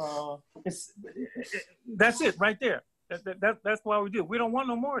 That's it right there. That's why we do it. We don't want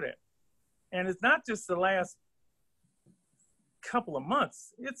no more of that. And it's not just the last couple of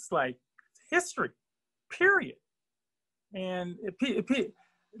months. It's like history, period. And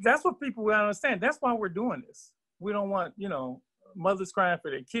that's what people will understand. That's why we're doing this. We don't want, you know, mothers crying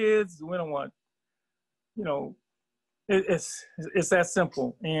for their kids. We don't want, you know, it's that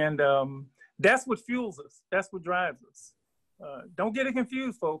simple. And that's what fuels us. That's what drives us. Don't get it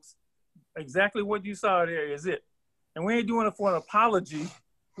confused, folks. Exactly what you saw there is it. And we ain't doing it for an apology.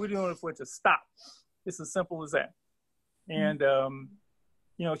 We're doing it for it to stop. It's as simple as that. And,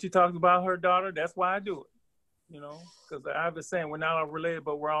 you know, she talked about her daughter. That's why I do it. You know, because I was saying we're not all related,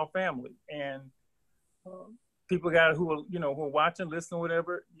 but we're all family. And people who are watching, listening,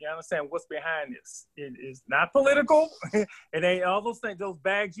 whatever, you understand what's behind this. It is not political. It ain't all those things, those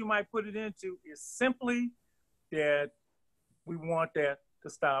bags you might put it into. It's simply that we want that to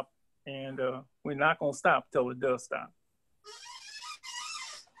stop, and we're not going to stop till it does stop.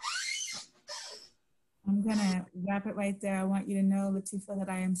 I'm gonna wrap it right there. I want you to know, Latifa, that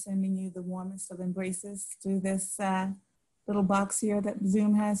I am sending you the warmest of embraces through this little box here that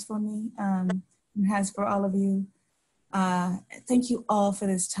Zoom has for me, and has for all of you. Thank you all for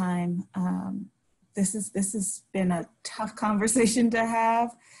this time. This has been a tough conversation to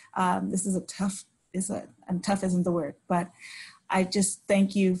have. This is and tough isn't the word, but I just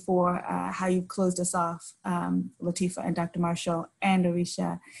thank you for how you closed us off, Latifa and Dr. Marshall and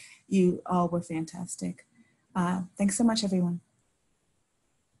Arisha. You all were fantastic. Thanks so much, everyone.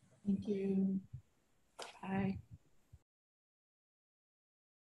 Thank you. Bye.